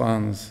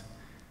responds,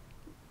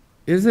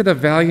 is it a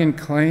valiant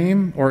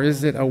claim or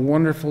is it a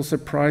wonderful,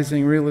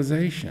 surprising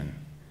realization?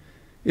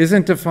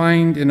 Isn't to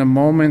find in a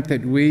moment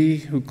that we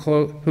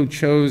who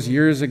chose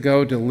years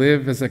ago to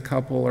live as a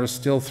couple are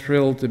still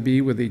thrilled to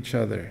be with each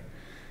other?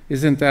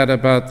 Isn't that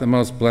about the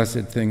most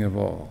blessed thing of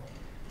all?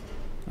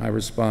 I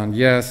respond,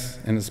 yes,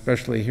 and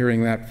especially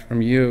hearing that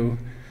from you,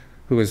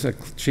 who has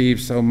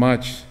achieved so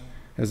much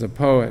as a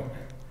poet.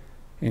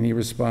 And he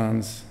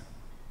responds,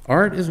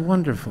 art is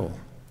wonderful,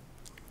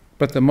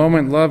 but the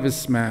moment love is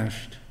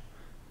smashed,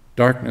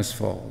 darkness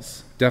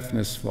falls,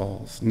 deafness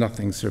falls,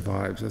 nothing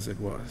survives as it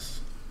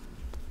was.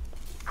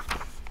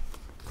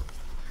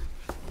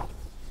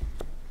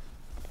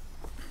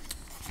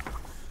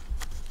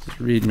 Just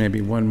read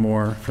maybe one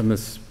more from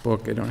this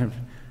book. I don't have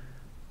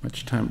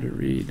much time to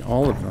read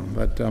all of them,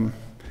 but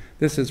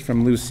this is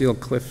from Lucille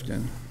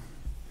Clifton.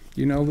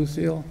 You know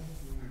Lucille?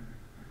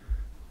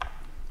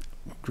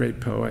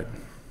 Great poet,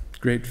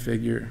 great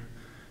figure,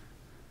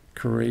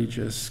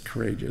 courageous,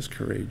 courageous,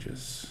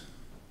 courageous.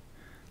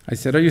 I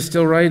said, are you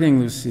still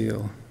writing,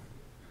 Lucille?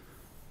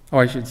 Oh,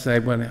 I should say,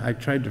 when I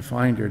tried to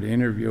find her to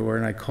interview her,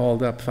 and I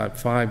called up about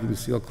 5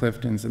 Lucille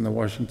Cliftons in the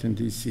Washington,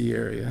 D.C.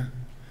 area.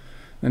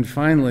 And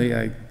finally,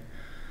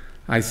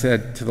 I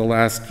said to the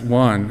last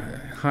one,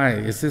 hi,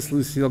 is this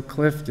Lucille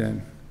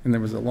Clifton? And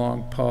there was a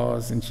long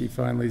pause, and she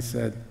finally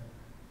said,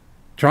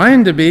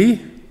 trying to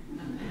be.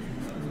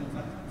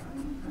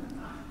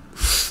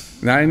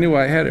 Now, I knew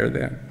I had her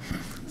then.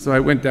 So I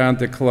went down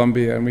to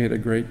Columbia, and we had a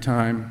great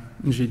time.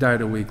 And she died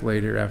a week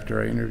later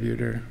after I interviewed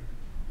her.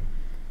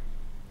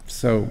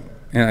 So,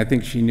 and I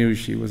think she knew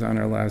she was on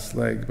her last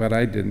leg, but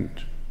I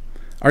didn't.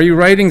 Are you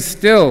writing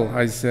still?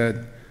 I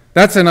said.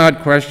 That's an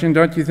odd question,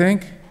 don't you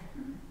think?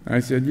 I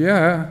said,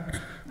 yeah.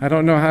 I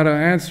don't know how to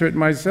answer it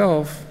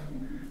myself.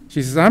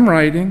 She says, I'm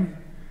writing.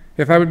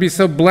 If I would be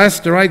so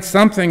blessed to write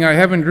something I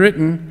haven't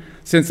written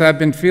since I've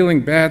been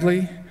feeling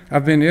badly,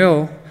 I've been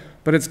ill,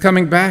 but it's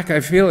coming back. I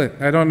feel it.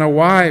 I don't know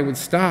why it would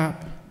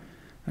stop.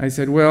 I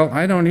said, well,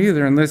 I don't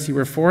either unless you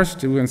were forced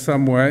to in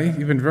some way.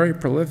 You've been very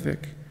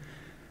prolific.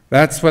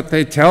 That's what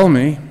they tell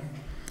me.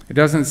 It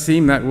doesn't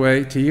seem that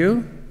way to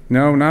you?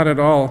 No, not at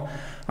all.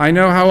 I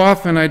know how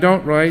often I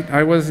don't write.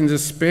 I was in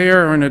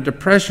despair or in a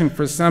depression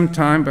for some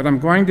time, but I'm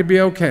going to be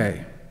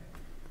okay.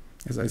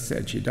 As I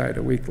said, she died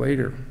a week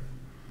later.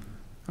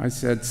 I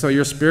said, so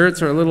your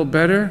spirits are a little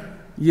better?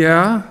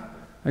 Yeah.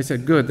 I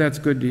said, good, that's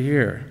good to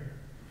hear.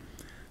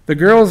 The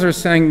girls are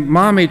saying,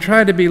 Mommy,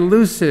 try to be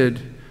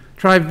lucid.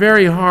 Try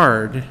very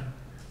hard.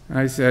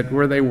 I said,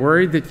 were they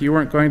worried that you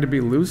weren't going to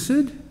be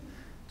lucid?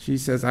 She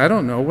says, I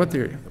don't know what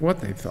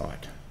they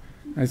thought.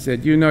 I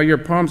said, you know, your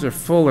poems are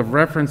full of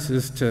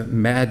references to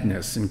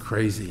madness and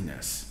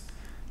craziness.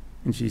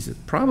 And she said,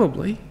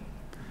 probably.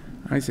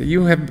 I said,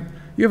 you have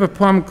a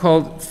poem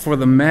called For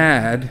the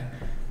Mad,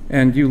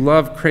 and you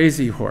love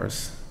Crazy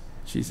Horse.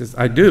 She says,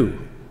 I do.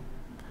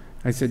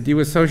 I said, do you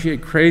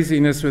associate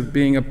craziness with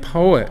being a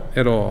poet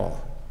at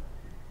all?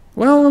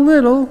 Well, a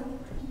little,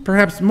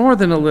 perhaps more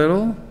than a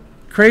little.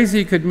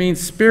 Crazy could mean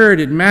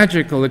spirited,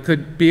 magical. It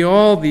could be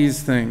all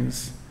these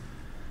things.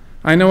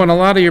 I know in a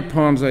lot of your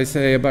poems, I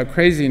say, about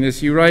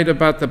craziness, you write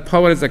about the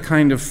poet as a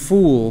kind of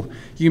fool.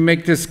 You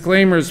make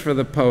disclaimers for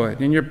the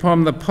poet. In your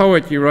poem, The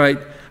Poet, you write,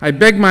 I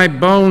beg my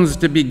bones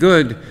to be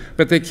good,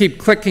 but they keep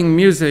clicking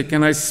music,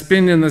 and I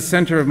spin in the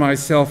center of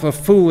myself, a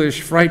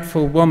foolish,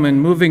 frightful woman,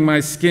 moving my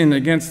skin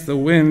against the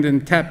wind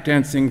and tap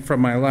dancing for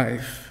my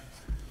life.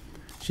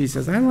 She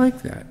says, I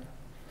like that.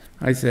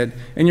 I said,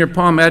 in your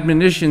poem,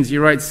 Admonitions,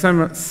 you write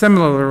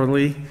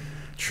similarly,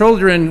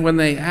 children, when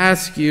they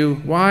ask you,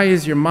 why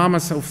is your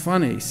mama so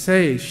funny?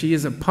 Say, she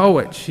is a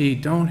poet. She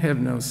don't have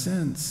no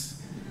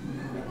sense.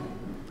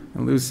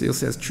 And Lucille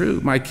says,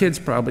 true. My kids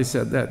probably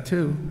said that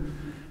too.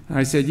 And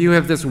I said, you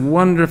have this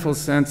wonderful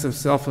sense of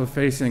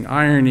self-effacing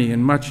irony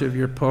in much of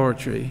your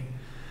poetry.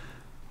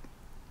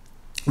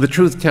 The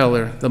truth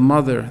teller, the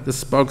mother, the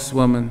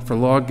spokeswoman for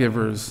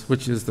lawgivers,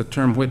 which is the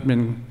term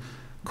Whitman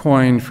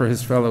coined for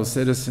his fellow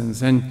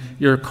citizens. And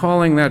you're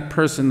calling that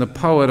person, the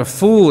poet, a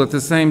fool at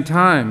the same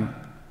time.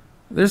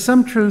 There's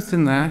some truth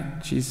in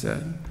that, she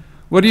said.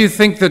 What do you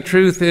think the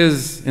truth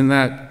is in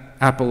that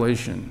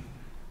appellation?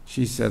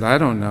 She said, I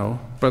don't know,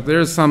 but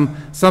there's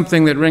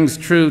something that rings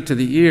true to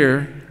the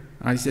ear.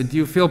 I said, do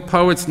you feel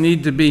poets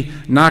need to be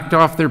knocked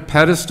off their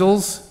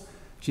pedestals?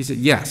 She said,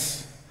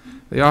 yes.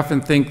 They often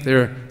think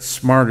they're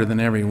smarter than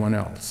everyone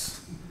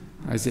else.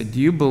 I said, do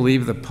you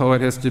believe the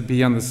poet has to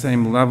be on the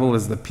same level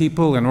as the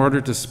people in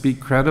order to speak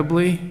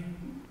credibly?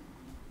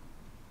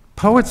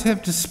 Poets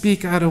have to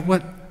speak out of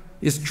what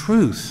is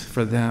truth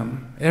for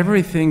them.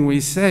 Everything we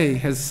say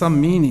has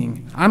some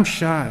meaning. I'm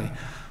shy.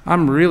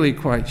 I'm really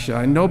quite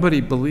shy. Nobody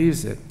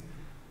believes it.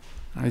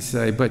 I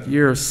say, but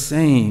you're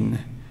sane.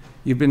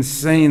 You've been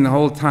sane the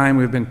whole time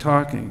we've been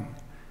talking.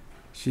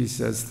 She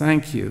says,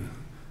 thank you.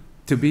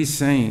 To be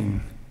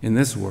sane in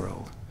this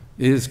world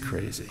is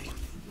crazy.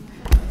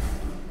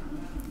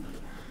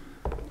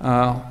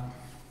 Let's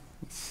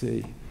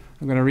see.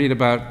 I'm going to read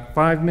about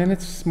 5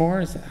 minutes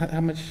more. Is that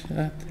how much?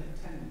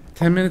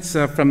 10 minutes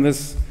from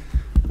this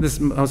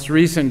most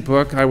recent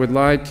book. I would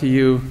lie to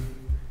you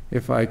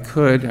if I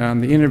could.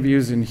 The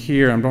interviews in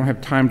here, I don't have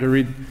time to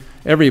read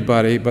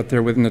everybody, but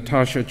they're with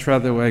Natasha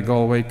Trethewey,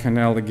 Galway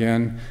Kinnell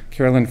again,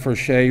 Carolyn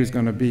Forché, who's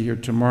going to be here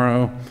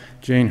tomorrow,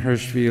 Jane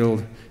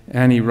Hirshfield,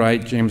 Annie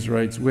Wright, James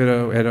Wright's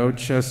widow, Ed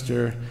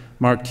Oatchester,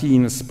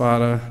 Martine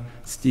Espada,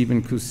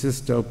 Stephen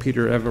Cusisto,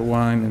 Peter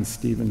Everwine, and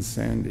Stephen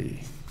Sandy.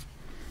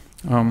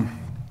 I'll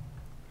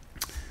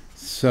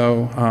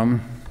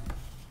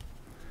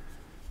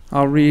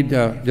read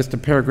just a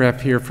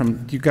paragraph here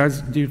from, do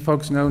you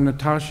folks know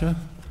Natasha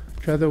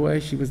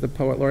Trethewey? She was the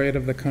Poet Laureate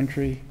of the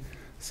country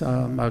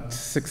about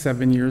 6,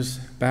 7 years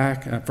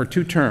back. For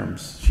 2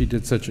 terms, she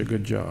did such a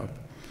good job.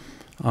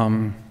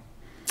 Her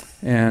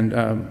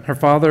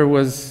father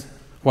was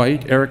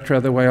white, Eric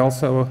Trethewey,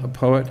 also a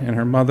poet, and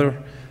her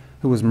mother,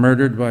 who was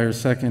murdered by her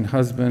second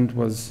husband,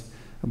 was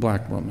a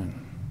black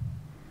woman.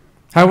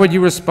 How would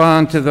you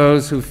respond to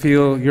those who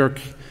feel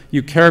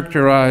you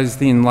characterize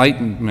the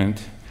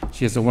Enlightenment?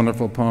 She has a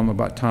wonderful poem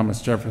about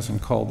Thomas Jefferson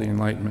called The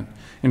Enlightenment.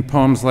 In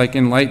poems like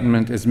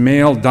Enlightenment as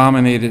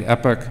male-dominated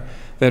epoch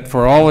that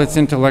for all its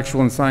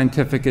intellectual and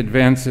scientific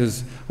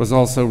advances was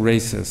also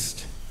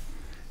racist.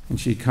 And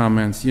she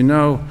comments, you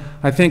know,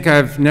 I think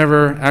I've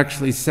never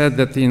actually said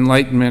that the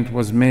Enlightenment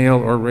was male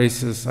or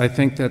racist. I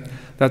think that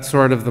that's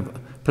sort of the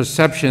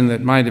perception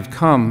that might have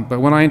come. But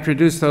when I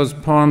introduce those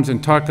poems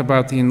and talk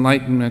about the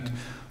Enlightenment,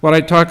 what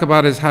I talk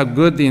about is how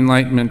good the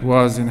Enlightenment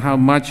was and how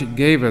much it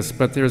gave us,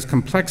 but there's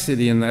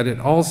complexity in that it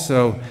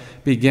also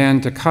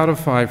began to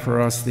codify for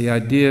us the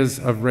ideas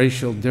of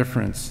racial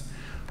difference.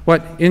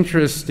 What's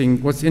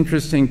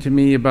interesting to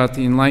me about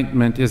the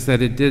Enlightenment is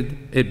that it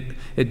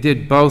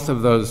did both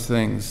of those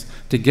things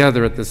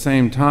together at the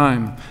same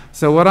time.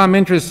 So what I'm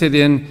interested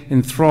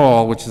in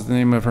Thrall, which is the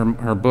name of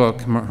her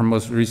book, her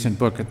most recent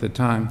book at the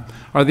time,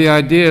 are the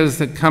ideas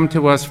that come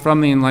to us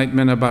from the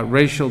Enlightenment about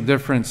racial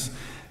difference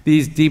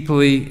These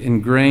deeply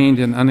ingrained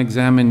and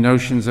unexamined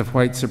notions of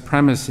white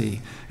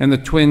supremacy and the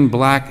twin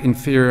black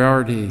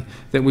inferiority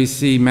that we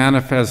see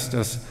manifest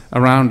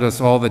around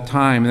us all the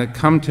time, that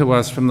come to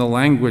us from the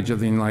language of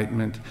the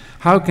Enlightenment.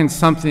 How can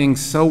something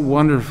so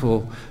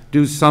wonderful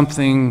do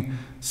something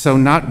so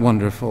not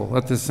wonderful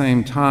at the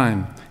same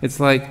time? It's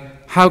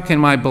like, how can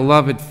my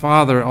beloved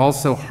Father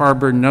also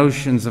harbor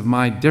notions of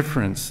my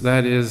difference,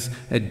 that is,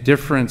 a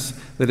difference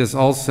that is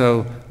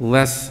also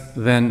less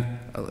than?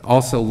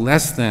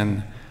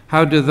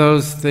 How do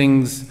those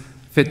things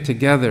fit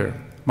together?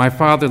 My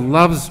Father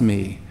loves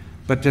me,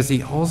 but does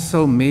he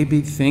also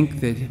maybe think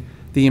that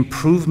the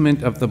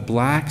improvement of the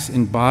blacks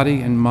in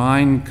body and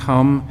mind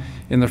come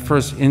in the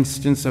first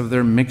instance of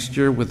their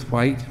mixture with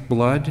white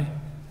blood?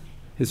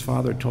 His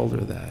father told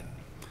her that.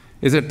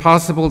 Is it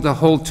possible to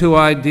hold two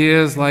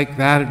ideas like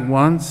that at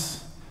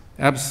once?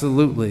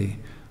 Absolutely.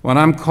 When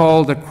I'm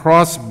called a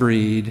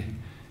crossbreed,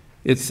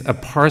 it's a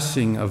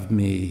parsing of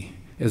me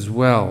as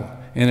well,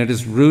 and it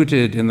is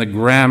rooted in the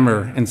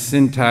grammar and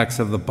syntax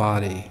of the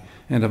body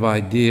and of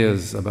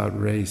ideas about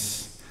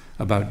race,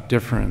 about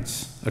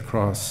difference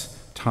across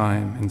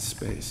time and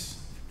space.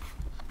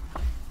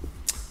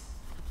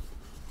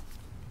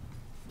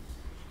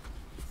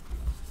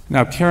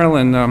 Now,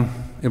 Carolyn,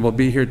 it will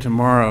be here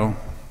tomorrow,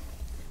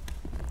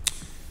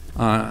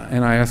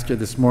 and I asked her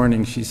this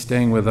morning, she's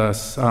staying with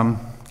us,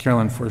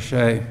 Carolyn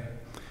Forché,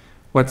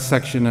 what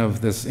section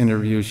of this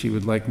interview she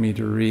would like me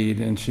to read,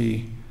 and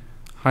she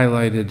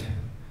highlighted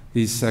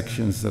these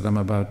sections that I'm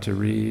about to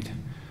read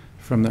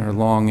from their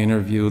long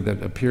interview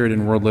that appeared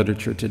in World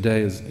Literature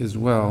Today as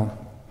well.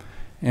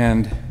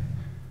 And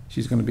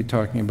she's going to be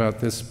talking about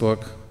this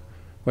book,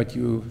 What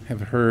You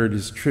Have Heard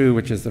Is True,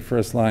 which is the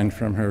first line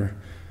from her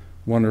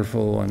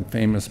wonderful and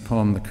famous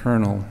poem, The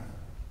Colonel.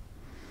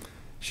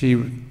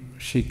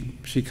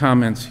 She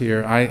comments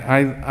here,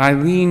 I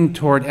lean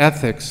toward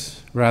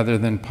ethics rather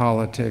than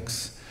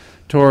politics,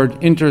 toward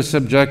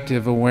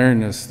intersubjective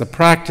awareness, the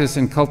practice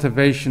and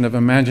cultivation of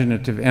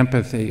imaginative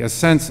empathy, a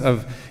sense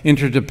of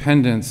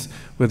interdependence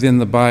within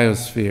the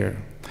biosphere.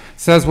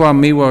 Czesław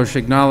Miłosz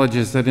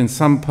acknowledges that in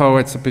some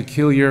poets a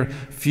peculiar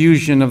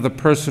fusion of the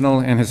personal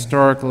and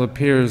historical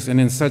appears,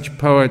 and in such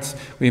poets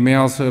we may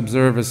also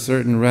observe a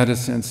certain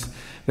reticence.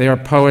 They are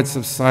poets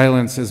of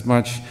silence as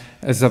much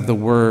as of the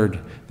word.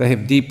 They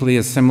have deeply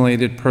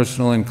assimilated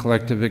personal and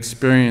collective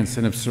experience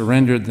and have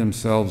surrendered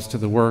themselves to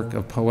the work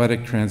of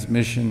poetic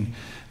transmission.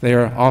 They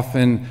are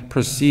often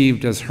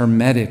perceived as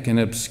hermetic and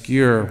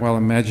obscure while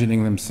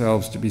imagining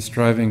themselves to be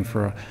striving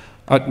for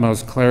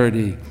utmost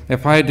clarity.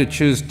 If I had to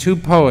choose two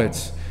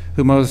poets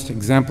who most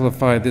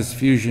exemplify this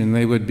fusion,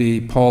 they would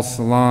be Paul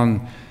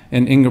Celan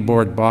and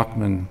Ingeborg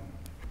Bachmann.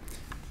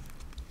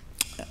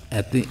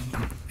 At the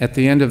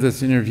end of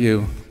this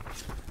interview,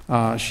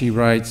 she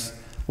writes,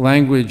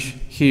 language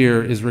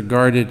here is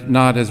regarded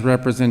not as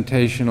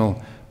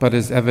representational, but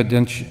as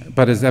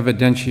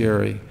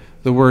evidentiary.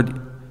 The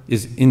word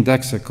is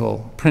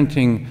indexical,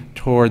 printing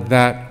toward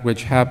that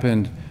which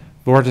happened,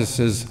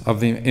 vortices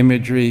of the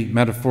imagery,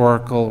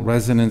 metaphorical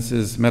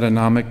resonances,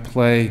 metonymic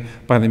play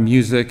by the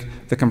music,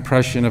 the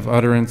compression of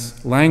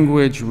utterance,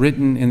 language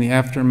written in the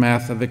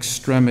aftermath of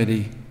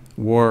extremity,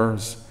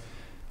 wars,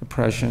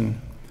 oppression,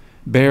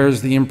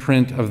 bears the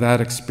imprint of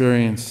that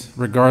experience,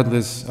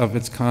 regardless of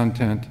its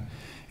content.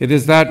 It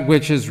is that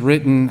which is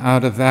written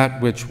out of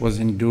that which was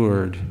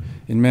endured.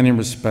 In many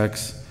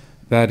respects,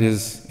 that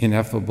is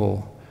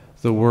ineffable.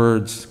 The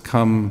words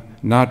come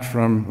not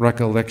from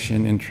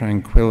recollection in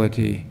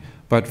tranquility,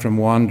 but from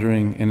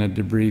wandering in a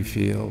debris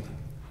field.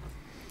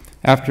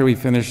 After we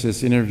finished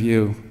this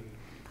interview,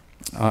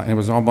 and it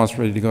was almost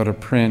ready to go to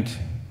print,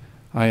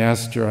 I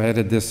asked her, I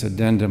added this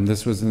addendum,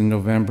 this was in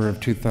November of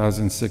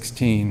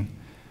 2016.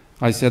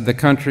 I said, the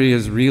country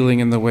is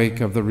reeling in the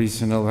wake of the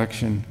recent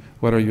election.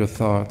 What are your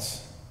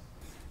thoughts?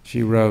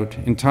 She wrote,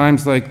 in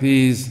times like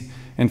these,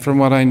 and from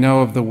what I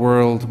know of the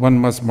world, one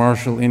must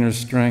marshal inner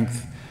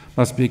strength,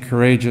 must be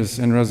courageous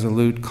and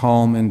resolute,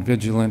 calm and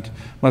vigilant,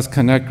 must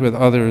connect with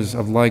others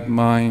of like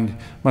mind,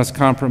 must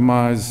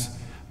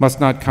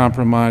not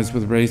compromise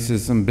with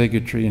racism,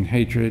 bigotry, and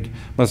hatred,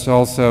 must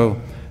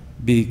also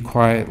be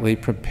quietly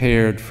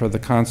prepared for the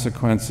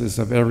consequences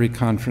of every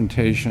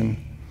confrontation,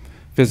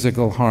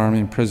 physical harm,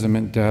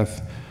 imprisonment,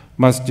 death,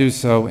 must do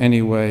so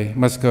anyway,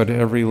 must go to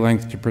every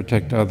length to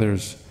protect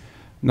others.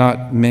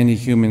 Not many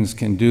humans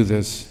can do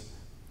this.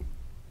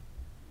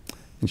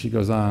 And she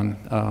goes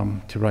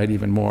on to write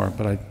even more,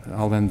 but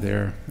I'll end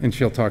there. And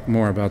she'll talk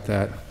more about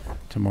that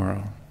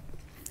tomorrow.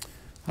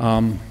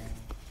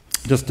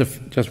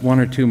 Just one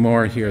or two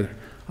more here.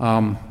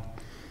 I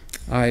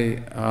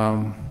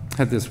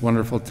had this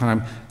wonderful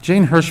time.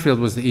 Jane Hirshfield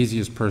was the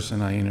easiest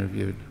person I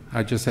interviewed.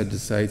 I just had to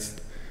say,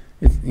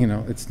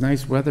 it's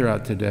nice weather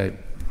out today.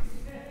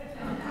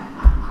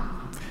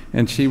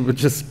 And she would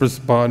just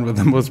respond with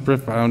the most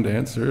profound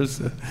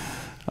answers.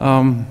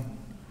 And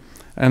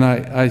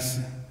I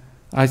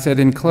said,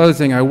 in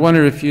closing, I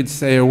wonder if you'd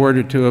say a word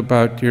or two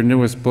about your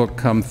newest book,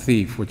 Come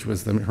Thief, which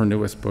was her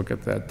newest book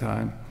at that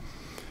time.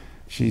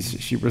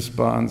 She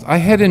responds, I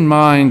had in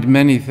mind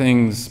many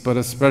things, but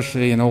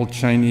especially an old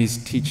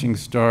Chinese teaching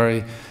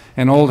story.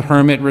 An old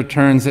hermit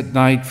returns at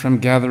night from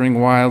gathering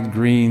wild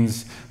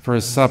greens for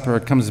his supper,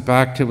 comes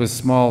back to his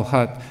small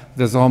hut,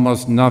 there's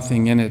almost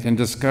nothing in it, and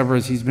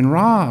discovers he's been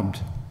robbed.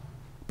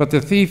 But the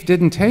thief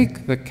didn't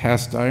take the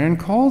cast iron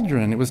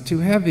cauldron, it was too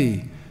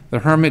heavy. The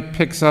hermit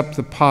picks up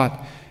the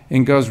pot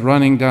and goes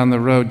running down the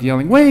road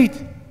yelling, wait,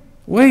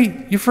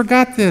 you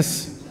forgot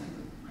this.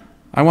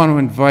 I want to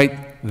invite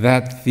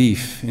that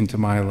thief into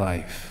my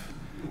life.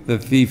 The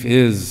thief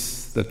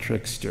is the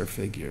trickster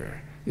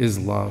figure, is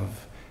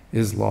love,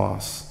 is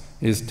loss,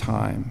 is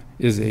time,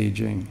 is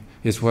aging,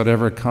 is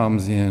whatever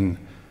comes in,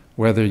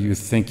 whether you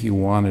think you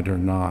want it or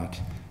not,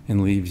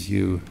 and leaves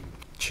you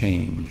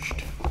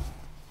changed.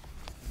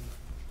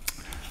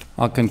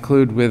 I'll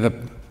conclude with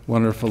a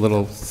wonderful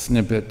little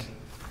snippet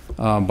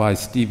by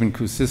Stephen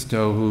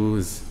Kusisto, who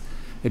is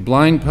a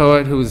blind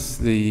poet who is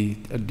the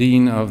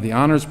dean of the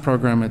honors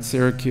program at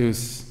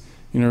Syracuse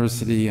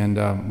University and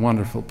a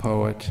wonderful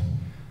poet.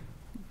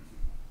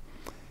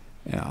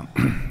 Yeah,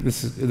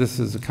 this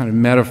is a kind of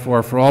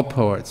metaphor for all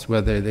poets,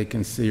 whether they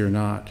can see or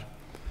not.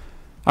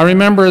 I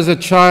remember as a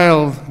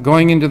child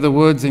going into the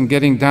woods and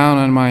getting down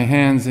on my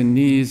hands and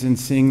knees and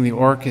seeing the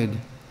orchid.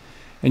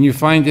 And you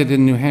find it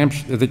in New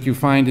Hampshire, that you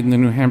find in the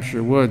New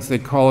Hampshire woods. They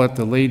call it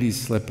the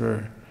lady's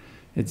slipper.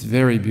 It's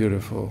very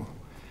beautiful.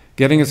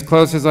 Getting as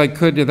close as I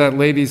could to that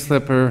lady's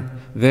slipper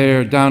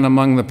there, down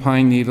among the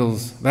pine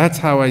needles, that's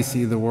how I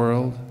see the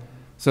world.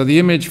 So the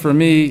image for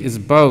me is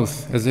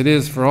both, as it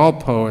is for all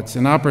poets,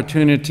 an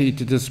opportunity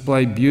to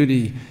display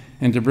beauty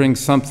and to bring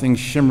something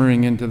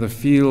shimmering into the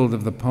field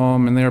of the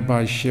poem and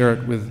thereby share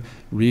it with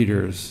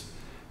readers.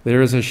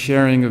 There is a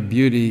sharing of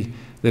beauty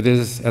that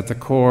is at the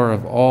core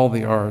of all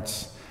the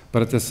arts,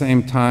 but at the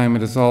same time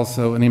it is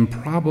also an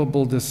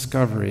improbable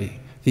discovery,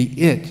 the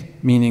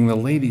it, meaning the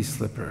lady's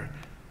slipper,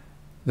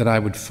 that I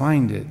would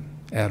find it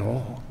at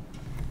all.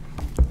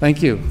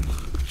 Thank you.